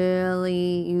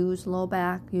really use low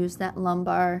back, use that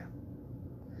lumbar.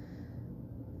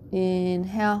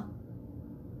 Inhale.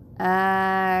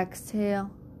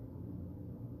 Exhale.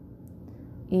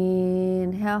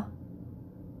 Inhale.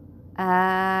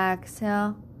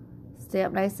 Exhale. Stay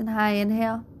up nice and high.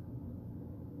 Inhale.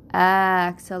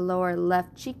 Exhale, lower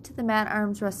left cheek to the mat,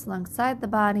 arms rest alongside the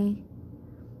body.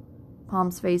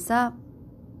 Palms face up.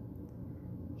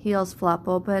 Heels flop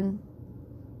open.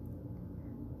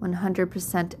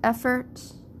 100%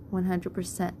 effort.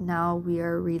 100% now we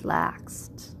are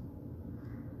relaxed.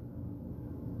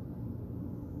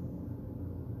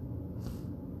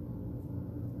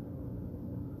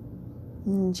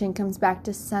 And chin comes back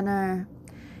to center.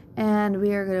 And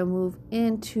we are going to move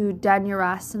into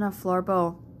Dhanurasana floor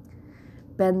bow.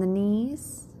 Bend the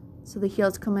knees so the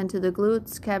heels come into the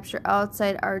glutes. Capture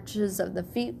outside arches of the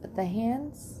feet with the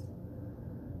hands.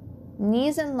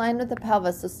 Knees in line with the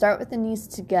pelvis. So start with the knees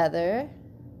together.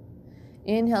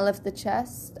 Inhale, lift the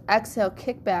chest. Exhale,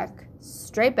 kick back,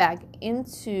 straight back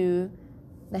into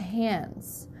the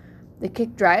hands. The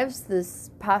kick drives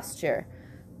this posture.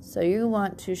 So you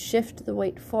want to shift the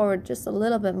weight forward just a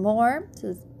little bit more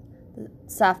to the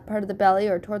soft part of the belly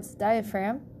or towards the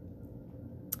diaphragm.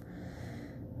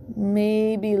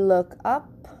 Maybe look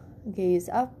up, gaze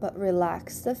up, but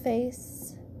relax the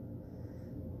face.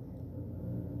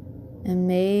 And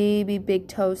maybe big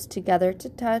toes together to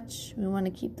touch. We want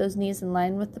to keep those knees in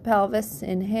line with the pelvis.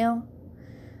 Inhale.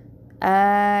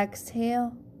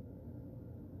 Exhale.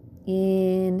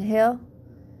 Inhale.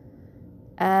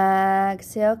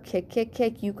 Exhale. Kick, kick,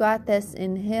 kick. You got this.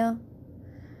 Inhale.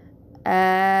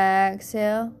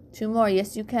 Exhale. 2 more.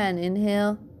 Yes, you can.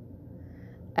 Inhale.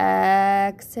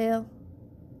 Exhale.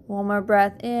 1 more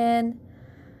breath in.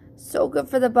 So good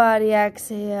for the body.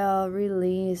 Exhale.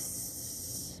 Release.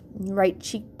 Right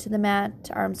cheek to the mat.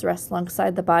 Arms rest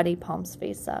alongside the body. Palms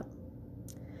face up.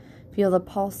 Feel the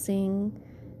pulsing.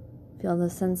 Feel the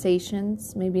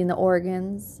sensations. Maybe in the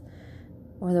organs.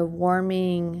 Or the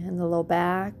warming in the low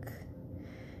back.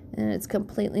 And it's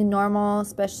completely normal,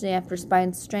 especially after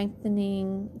spine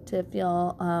strengthening, to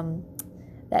feel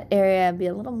that area be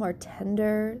a little more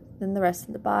tender than the rest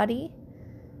of the body.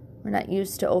 We're not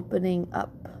used to opening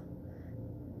up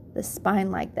the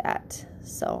spine like that.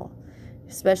 So,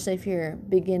 especially if you're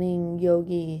beginning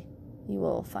yogi, you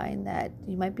will find that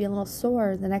you might be a little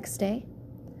sore the next day.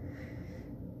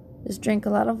 Just drink a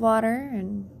lot of water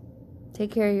and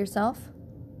take care of yourself.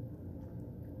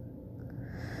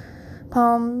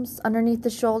 Palms underneath the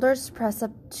shoulders, press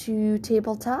up to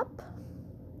tabletop.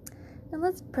 And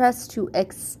let's press to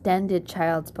extended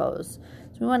child's pose.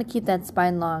 So we want to keep that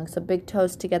spine long. So big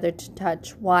toes together to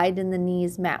touch. Widen the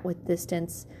knees, mat width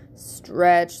distance.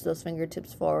 Stretch those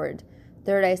fingertips forward.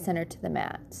 Third eye center to the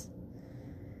mat.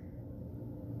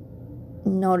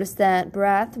 Notice that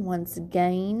breath once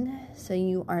again. So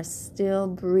you are still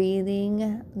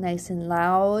breathing nice and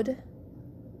loud,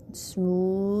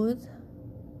 smooth.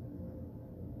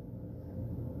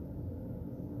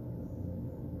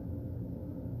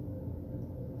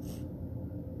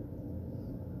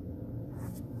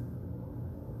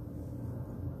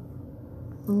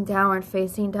 Downward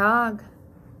facing dog.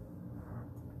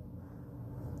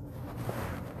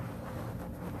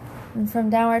 And from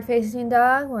downward facing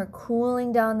dog, we're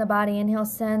cooling down the body. Inhale,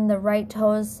 send the right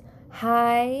toes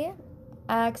high.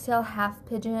 Exhale, half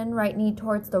pigeon. Right knee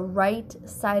towards the right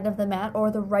side of the mat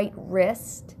or the right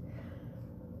wrist.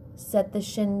 Set the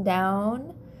shin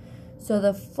down. So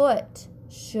the foot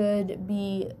should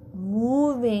be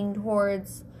moving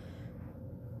towards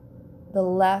the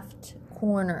left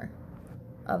corner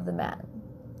of the mat,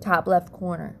 top left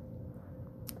corner.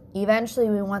 Eventually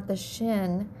we want the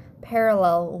shin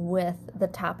parallel with the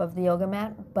top of the yoga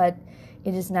mat, but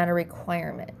it is not a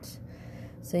requirement.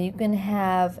 So you can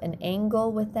have an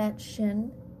angle with that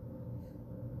shin,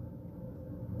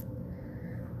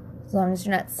 as long as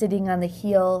you're not sitting on the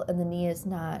heel and the knee is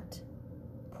not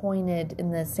pointed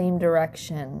in the same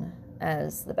direction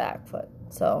as the back foot.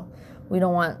 So we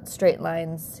don't want straight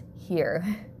lines here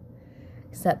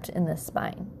except in the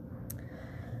spine.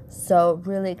 So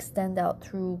really extend out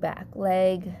through back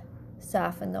leg,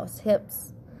 soften those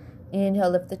hips. Inhale,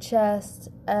 lift the chest.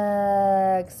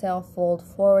 Exhale, fold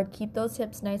forward. Keep those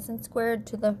hips nice and squared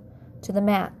to the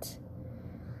mat.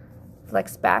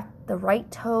 Flex back the right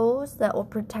toes. That will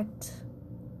protect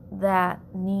that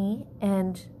knee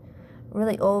and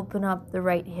really open up the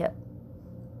right hip.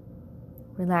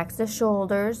 Relax the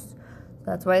shoulders.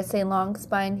 That's why I say long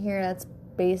spine here. That's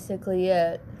basically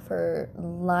it for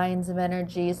lines of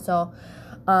energy. So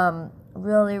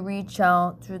really reach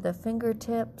out through the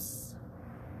fingertips.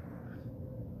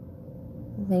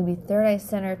 Maybe third eye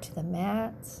center to the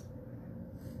mat.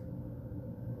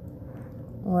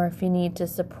 Or if you need to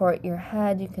support your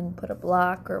head, you can put a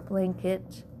block or a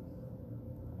blanket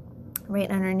right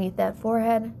underneath that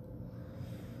forehead.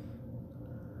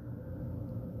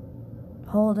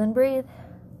 Hold and breathe.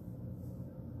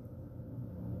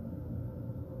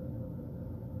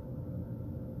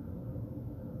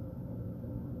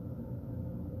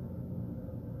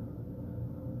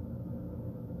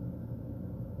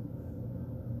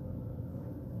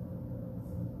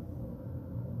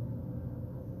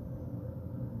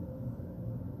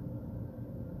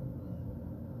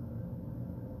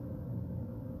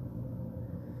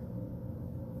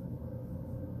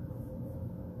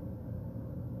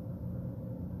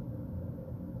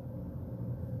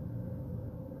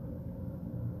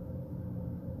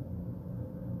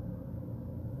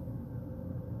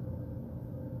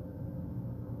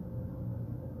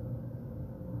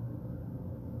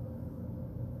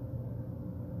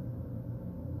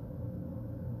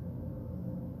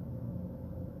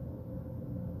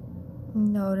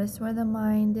 Notice where the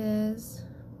mind is.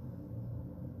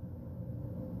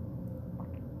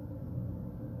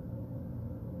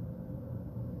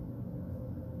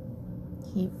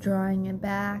 Keep drawing it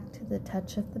back to the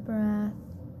touch of the breath.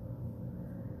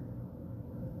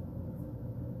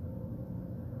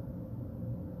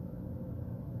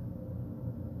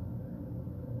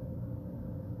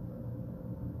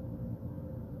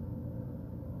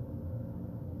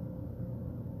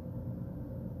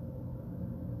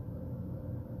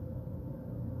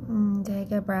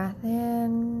 Take a breath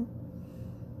in,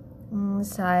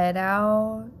 sigh it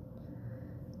out.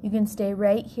 You can stay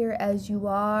right here as you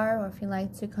are, or if you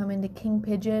like to come into King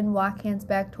Pigeon, walk hands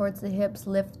back towards the hips,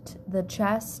 lift the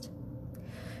chest,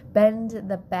 bend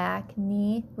the back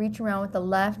knee, reach around with the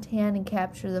left hand and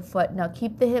capture the foot. Now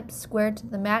keep the hips squared to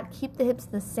the mat, keep the hips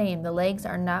the same. The legs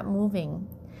are not moving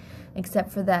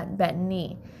except for that bent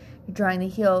knee. You're drawing the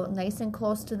heel nice and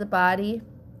close to the body.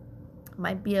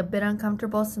 Might be a bit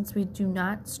uncomfortable since we do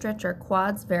not stretch our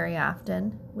quads very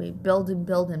often. We build and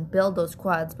build and build those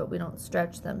quads, but we don't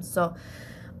stretch them. So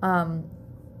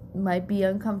might be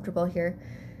uncomfortable here.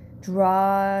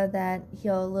 Draw that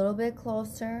heel a little bit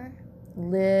closer.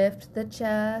 Lift the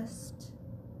chest.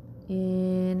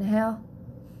 Inhale.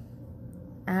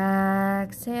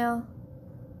 Exhale.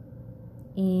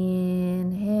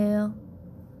 Inhale.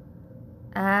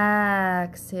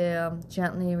 Exhale.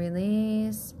 Gently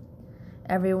release.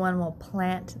 Everyone will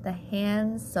plant the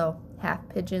hands, so half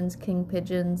pigeons, king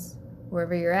pigeons,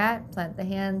 wherever you're at, plant the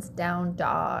hands, down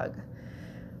dog.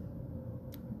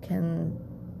 You can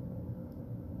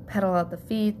pedal out the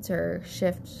feet or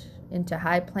shift into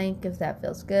high plank if that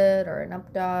feels good, or an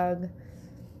up dog.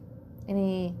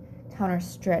 Any counter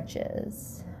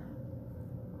stretches.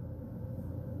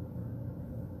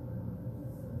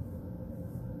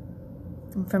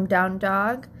 And from down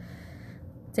dog,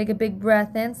 take a big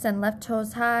breath in, send left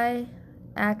toes high.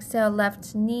 Exhale,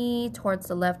 left knee towards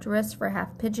the left wrist for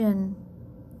half pigeon.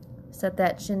 Set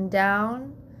that chin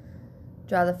down.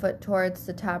 Draw the foot towards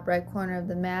the top right corner of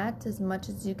the mat as much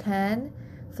as you can.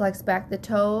 Flex back the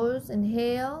toes.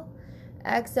 Inhale.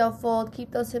 Exhale, fold.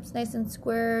 Keep those hips nice and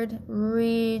squared.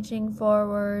 Reaching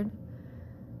forward.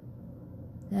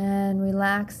 And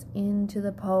relax into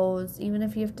the pose. Even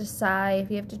if you have to sigh,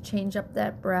 if you have to change up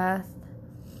that breath.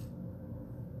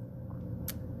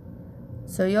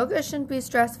 So yoga shouldn't be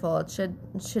stressful. It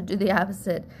should do the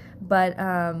opposite. But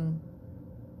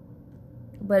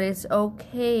it's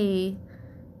okay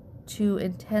to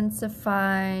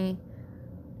intensify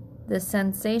the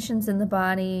sensations in the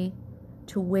body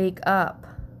to wake up.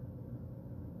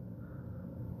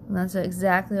 And that's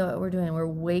exactly what we're doing. We're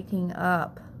waking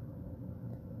up.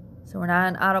 So we're not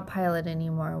on autopilot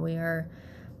anymore. We are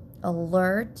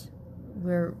alert.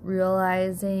 We're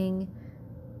realizing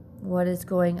what is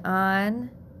going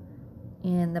on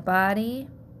in the body.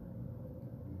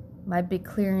 Might be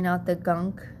clearing out the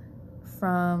gunk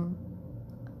from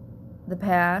the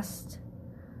past,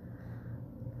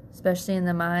 especially in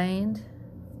the mind.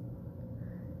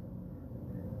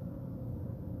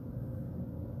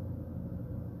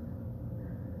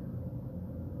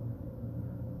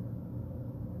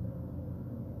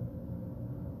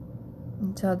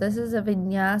 So this is a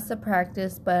vinyasa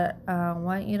practice, but I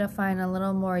want you to find a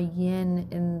little more yin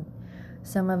in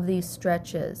some of these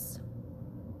stretches.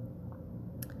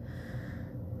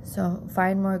 So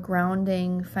find more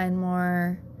grounding, find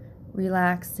more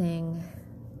relaxing.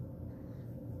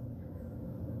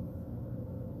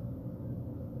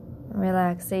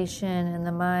 Relaxation in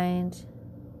the mind.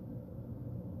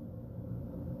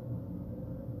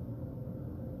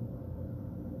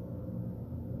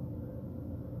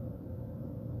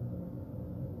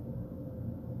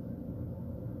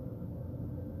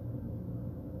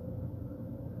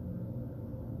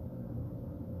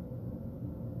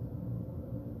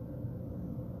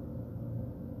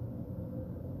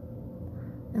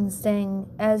 And staying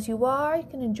as you are, you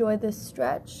can enjoy this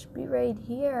stretch. Be right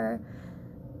here.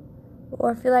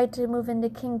 Or if you like to move into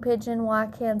King Pigeon,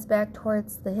 walk hands back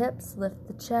towards the hips, lift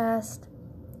the chest,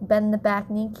 bend the back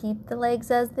knee, keep the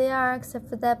legs as they are, except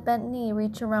for that bent knee.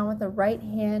 Reach around with the right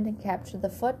hand and capture the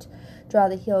foot. Draw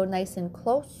the heel nice and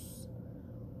close.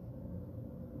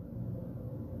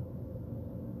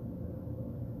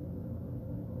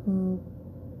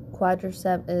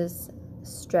 Quadricep is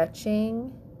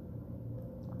stretching.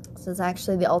 This is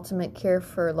actually the ultimate cure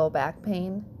for low back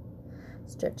pain.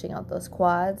 Stretching out those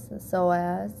quads, the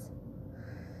psoas.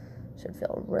 Should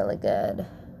feel really good.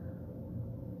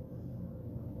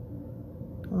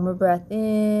 One more breath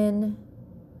in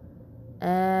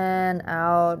and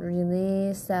out.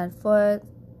 Release that foot.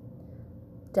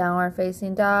 Downward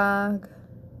facing dog.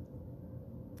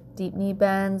 deep knee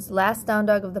bends. Last down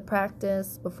dog of the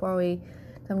practice before we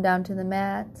come down to the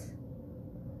mat.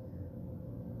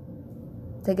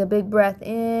 Take a big breath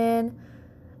in.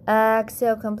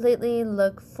 Exhale completely.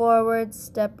 Look forward.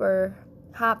 Step or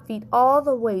hop feet all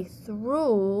the way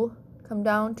through. Come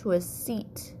down to a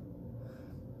seat.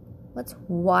 Let's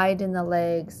widen the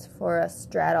legs for a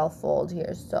straddle fold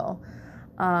here. So,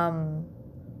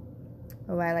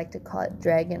 or I like to call it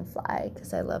dragonfly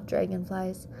because I love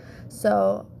dragonflies.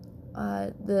 So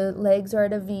the legs are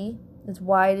at a V, as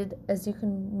wide as you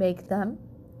can make them.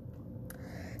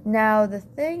 Now the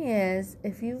thing is,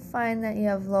 if you find that you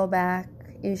have low back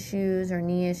issues or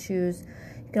knee issues,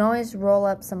 you can always roll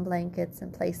up some blankets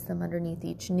and place them underneath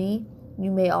each knee.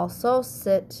 You may also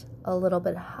sit a little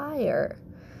bit higher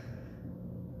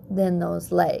than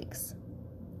those legs.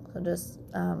 So just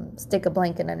stick a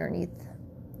blanket underneath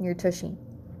your tushy.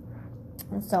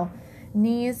 And so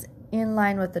knees in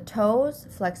line with the toes,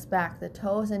 flex back the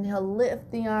toes, inhale, lift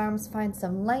the arms, find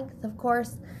some length, of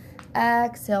course.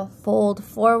 Exhale, fold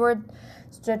forward,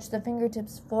 stretch the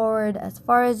fingertips forward as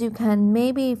far as you can.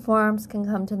 Maybe forearms can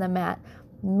come to the mat.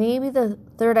 Maybe the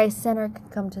third eye center can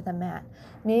come to the mat.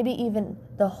 Maybe even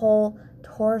the whole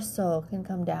torso can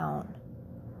come down.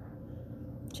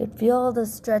 Should feel the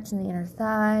stretch in the inner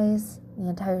thighs, the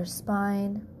entire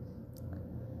spine,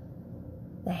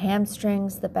 the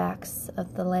hamstrings, the backs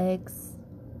of the legs.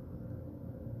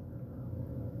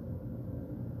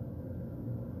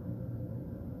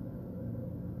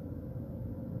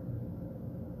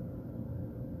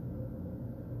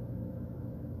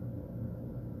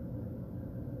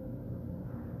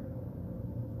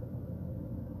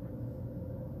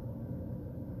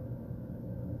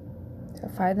 So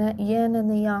find that yin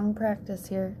and the yang practice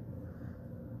here.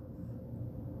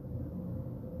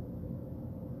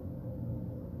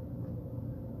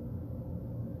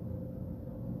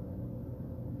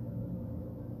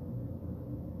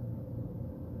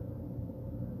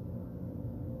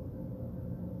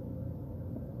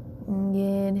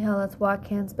 Inhale, let's walk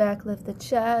hands back, lift the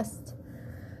chest.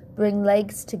 Bring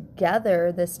legs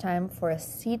together this time for a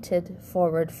seated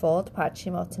forward fold,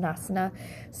 Paschimottanasana.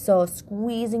 So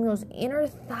squeezing those inner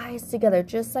thighs together,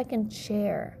 just like in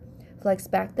chair. Flex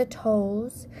back the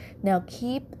toes. Now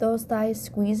keep those thighs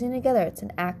squeezing together. It's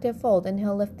an active fold.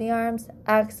 Inhale, lift the arms.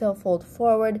 Exhale, fold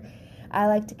forward. I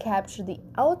like to capture the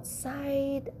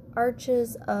outside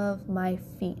arches of my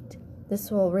feet.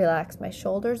 This will relax my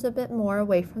shoulders a bit more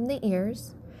away from the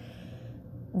ears.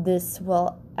 This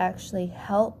will actually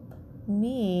help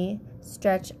me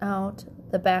stretch out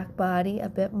the back body a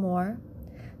bit more.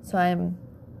 So I'm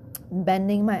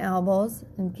bending my elbows,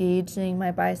 engaging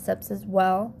my biceps as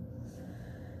well.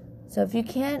 So if you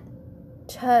can't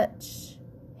touch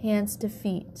hands to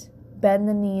feet, bend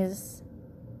the knees,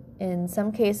 in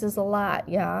some cases a lot,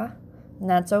 yeah? And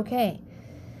that's okay.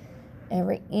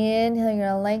 Every inhale, you're going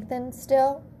to lengthen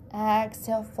still.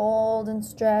 Exhale, fold and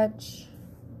stretch.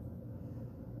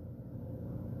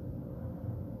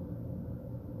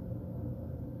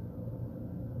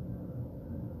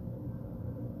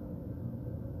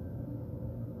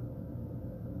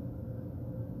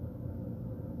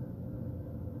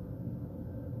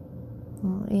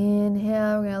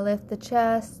 Inhale, we're going to lift the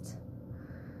chest.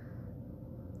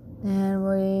 And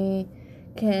we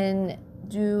can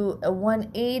do a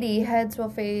 180. Heads will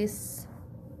face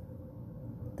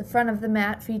the front of the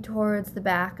mat, feet towards the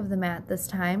back of the mat this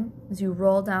time as you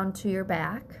roll down to your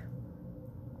back.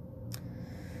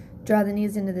 Draw the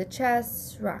knees into the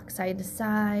chest, rock side to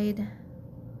side.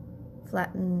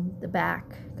 Flatten the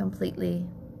back completely.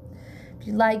 If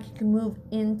you like, you can move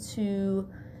into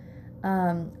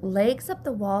legs up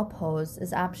the wall pose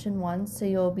is option 1. So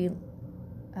you'll be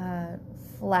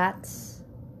flat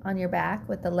on your back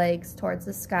with the legs towards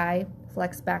the sky.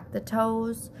 Flex back the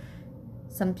toes.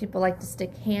 Some people like to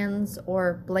stick hands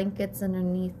or blankets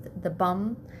underneath the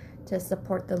bum to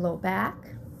support the low back.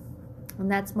 And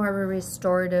that's more of a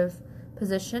restorative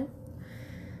position.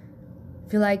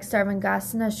 If you like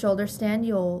Sarvangasana, shoulder stand,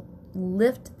 you'll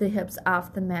lift the hips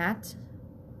off the mat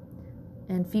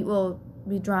and feet will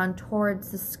be drawn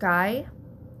towards the sky.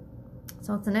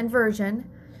 So it's an inversion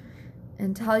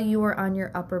until you are on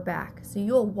your upper back. So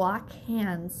you'll walk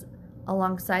hands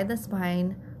alongside the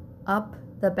spine up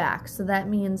the back. So that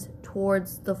means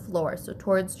towards the floor, so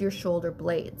towards your shoulder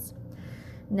blades.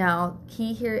 Now,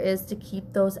 key here is to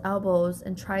keep those elbows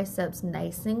and triceps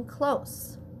nice and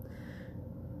close.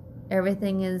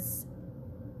 Everything is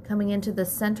coming into the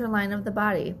center line of the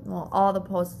body. Well, all the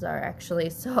poses are actually,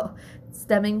 so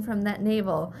stemming from that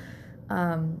navel.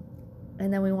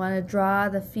 And then we want to draw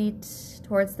the feet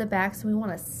towards the back, so we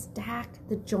want to stack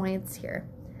the joints here.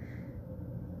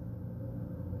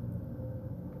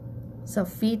 So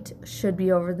feet should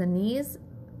be over the knees.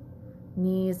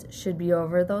 Knees should be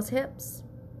over those hips.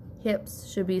 Hips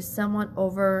should be somewhat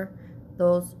over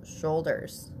those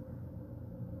shoulders.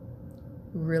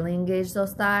 Really engage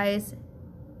those thighs.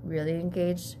 Really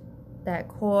engage that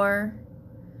core.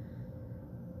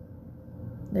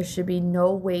 There should be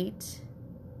no weight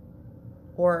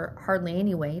or hardly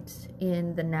any weight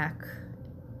in the neck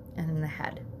and in the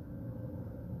head.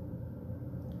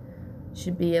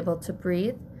 Should be able to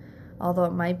breathe, although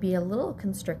it might be a little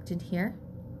constricted here.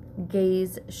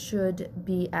 Gaze should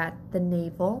be at the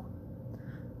navel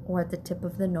or at the tip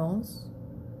of the nose,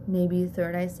 maybe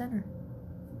third eye center.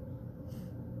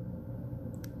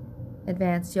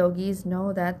 Advanced yogis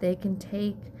know that they can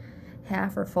take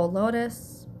half or full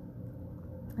lotus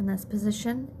in this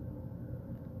position.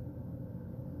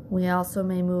 We also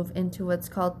may move into what's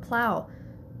called plow,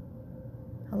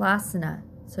 halasana.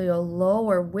 So you'll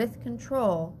lower with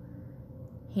control,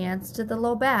 hands to the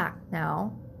low back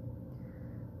now,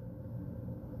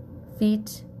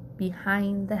 feet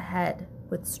behind the head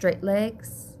with straight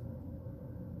legs.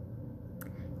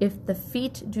 If the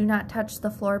feet do not touch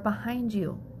the floor behind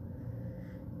you,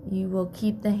 you will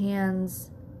keep the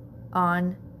hands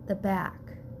on the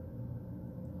back.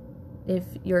 If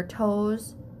your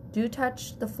toes do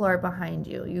touch the floor behind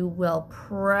you, you will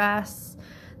press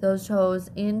those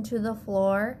toes into the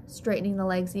floor, straightening the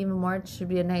legs even more. It should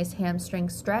be a nice hamstring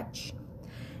stretch.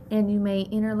 And you may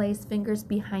interlace fingers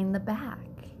behind the back.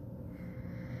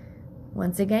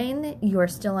 Once again, you are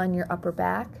still on your upper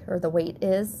back, or the weight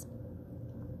is.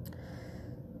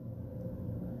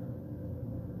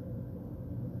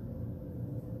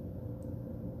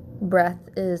 Breath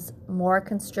is more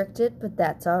constricted, but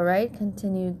that's all right.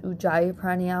 Continue Ujjayi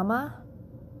Pranayama.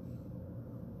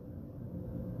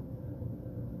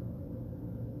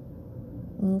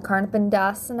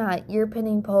 Karnapandasana, ear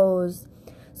pinning pose.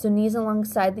 So knees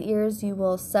alongside the ears, you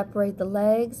will separate the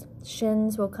legs.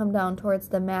 Shins will come down towards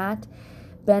the mat,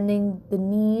 bending the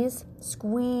knees,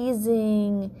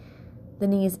 squeezing the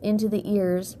knees into the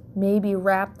ears. Maybe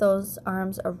wrap those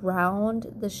arms around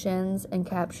the shins and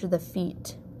capture the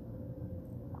feet.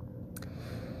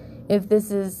 If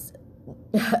this is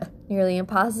nearly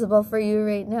impossible for you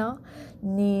right now,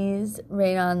 knees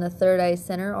right on the third eye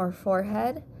center or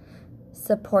forehead.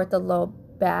 Support the low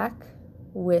back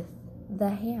with the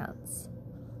hands.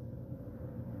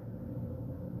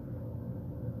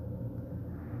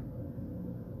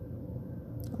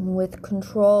 With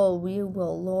control, we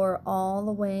will lower all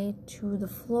the way to the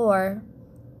floor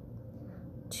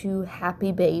to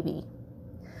happy baby.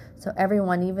 So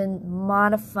everyone, even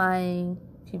modifying,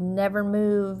 if you've never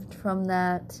moved from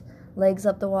that legs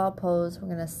up the wall pose, we're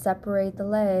going to separate the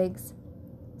legs,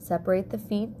 separate the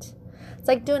feet. It's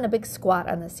like doing a big squat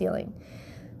on the ceiling.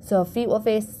 So feet will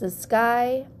face the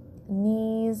sky,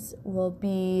 knees will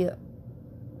be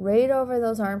right over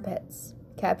those armpits.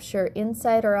 Capture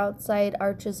inside or outside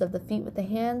arches of the feet with the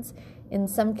hands. In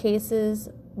some cases,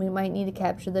 we might need to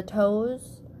capture the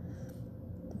toes,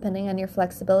 depending on your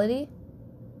flexibility.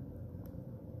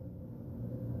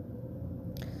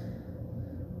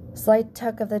 Slight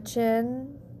tuck of the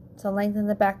chin, so lengthen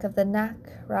the back of the neck,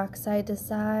 rock side to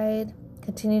side.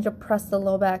 Continue to press the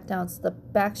low back down so the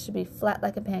back should be flat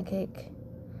like a pancake.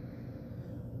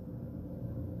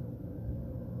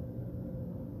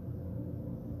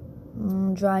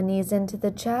 Draw knees into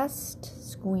the chest,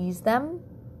 squeeze them.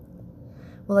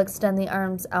 We'll extend the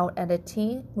arms out at a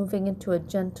T, moving into a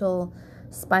gentle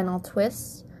spinal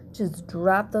twist. Just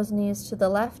drop those knees to the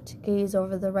left, gaze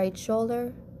over the right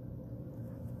shoulder.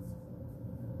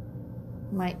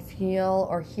 Might feel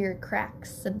or hear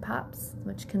cracks and pops,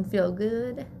 which can feel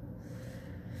good.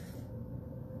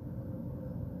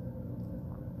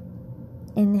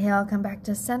 Inhale, come back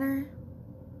to center.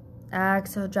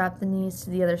 Exhale, drop the knees to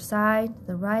the other side,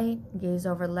 the right. Gaze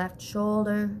over left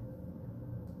shoulder.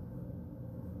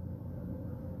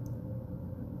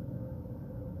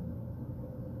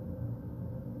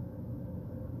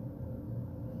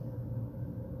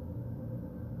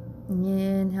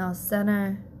 Inhale,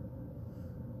 center.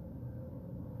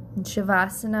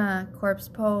 Shavasana, corpse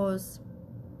pose.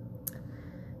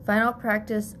 Final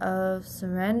practice of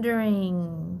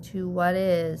surrendering to what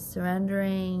is,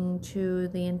 surrendering to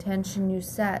the intention you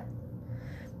set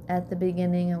at the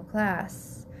beginning of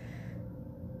class,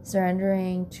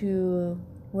 surrendering to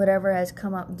whatever has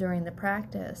come up during the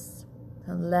practice.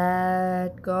 So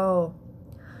let go.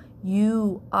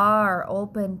 You are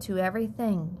open to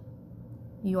everything.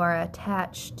 You are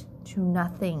attached to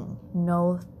nothing,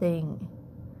 no thing.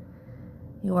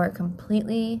 You are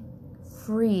completely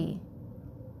free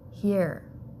here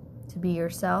to be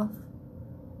yourself.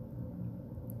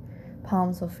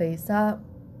 palms will face up.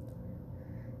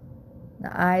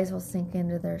 The eyes will sink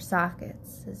into their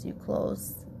sockets as you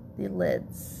close the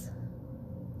lids.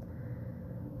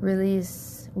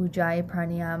 Release Ujjayi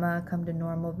Pranayama. Come to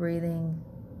normal breathing.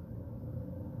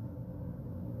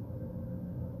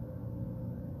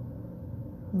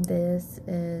 This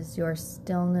is your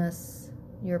stillness,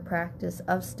 your practice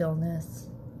of stillness,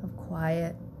 of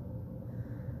quiet.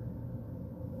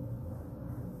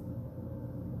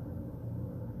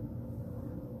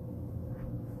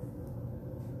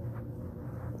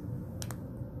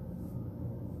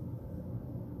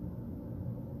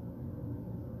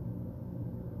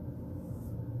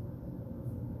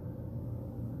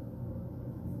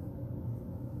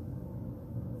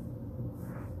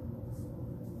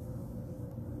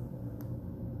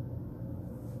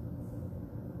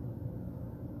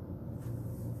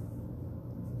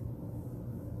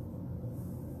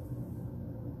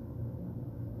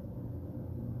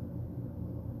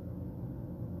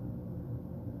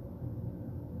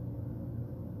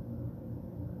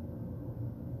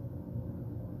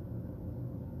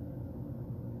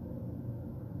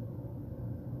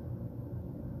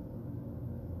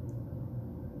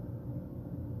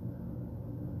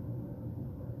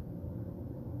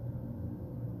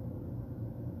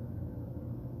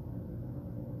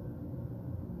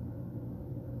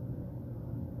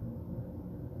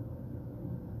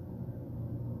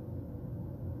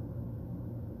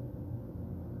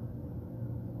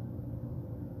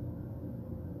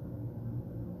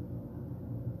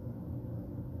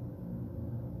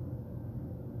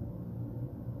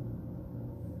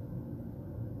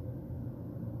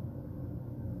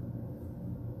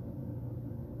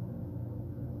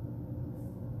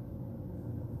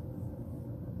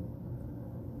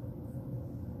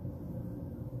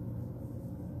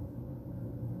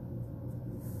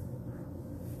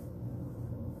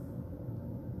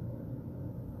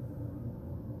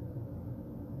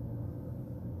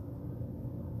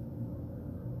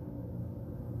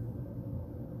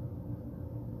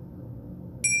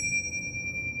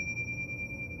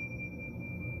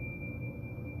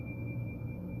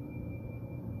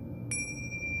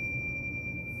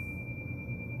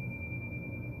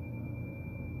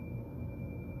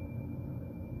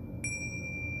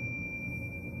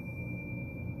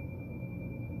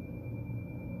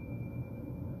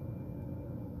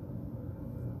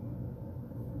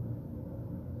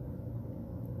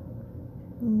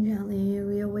 And gently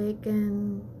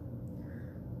reawaken.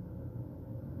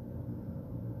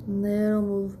 Little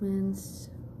movements.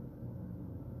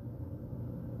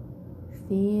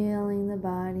 Feeling the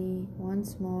body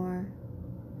once more.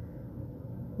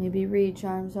 Maybe reach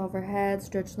arms overhead,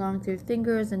 stretch long through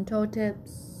fingers and toe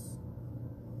tips.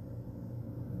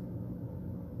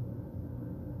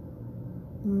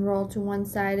 And roll to one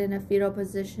side in a fetal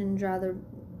position, draw the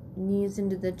knees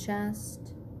into the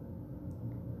chest.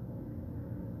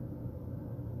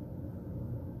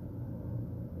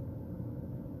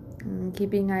 And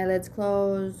keeping eyelids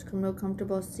closed, come to a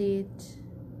comfortable seat.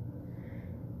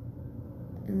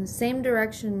 In the same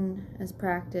direction as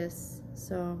practice,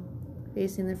 so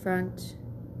facing the front,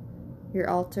 your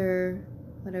altar,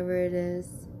 whatever it is.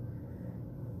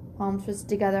 Palms twisted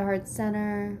together, heart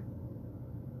center.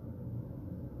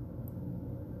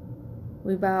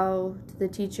 We bow to the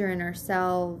teacher and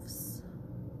ourselves.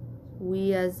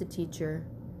 We as the teacher.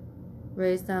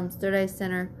 Raise thumbs, third eye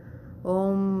center.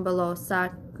 Om below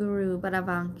Sat Guru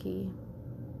Bhadavanki.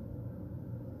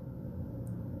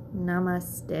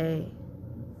 Namaste.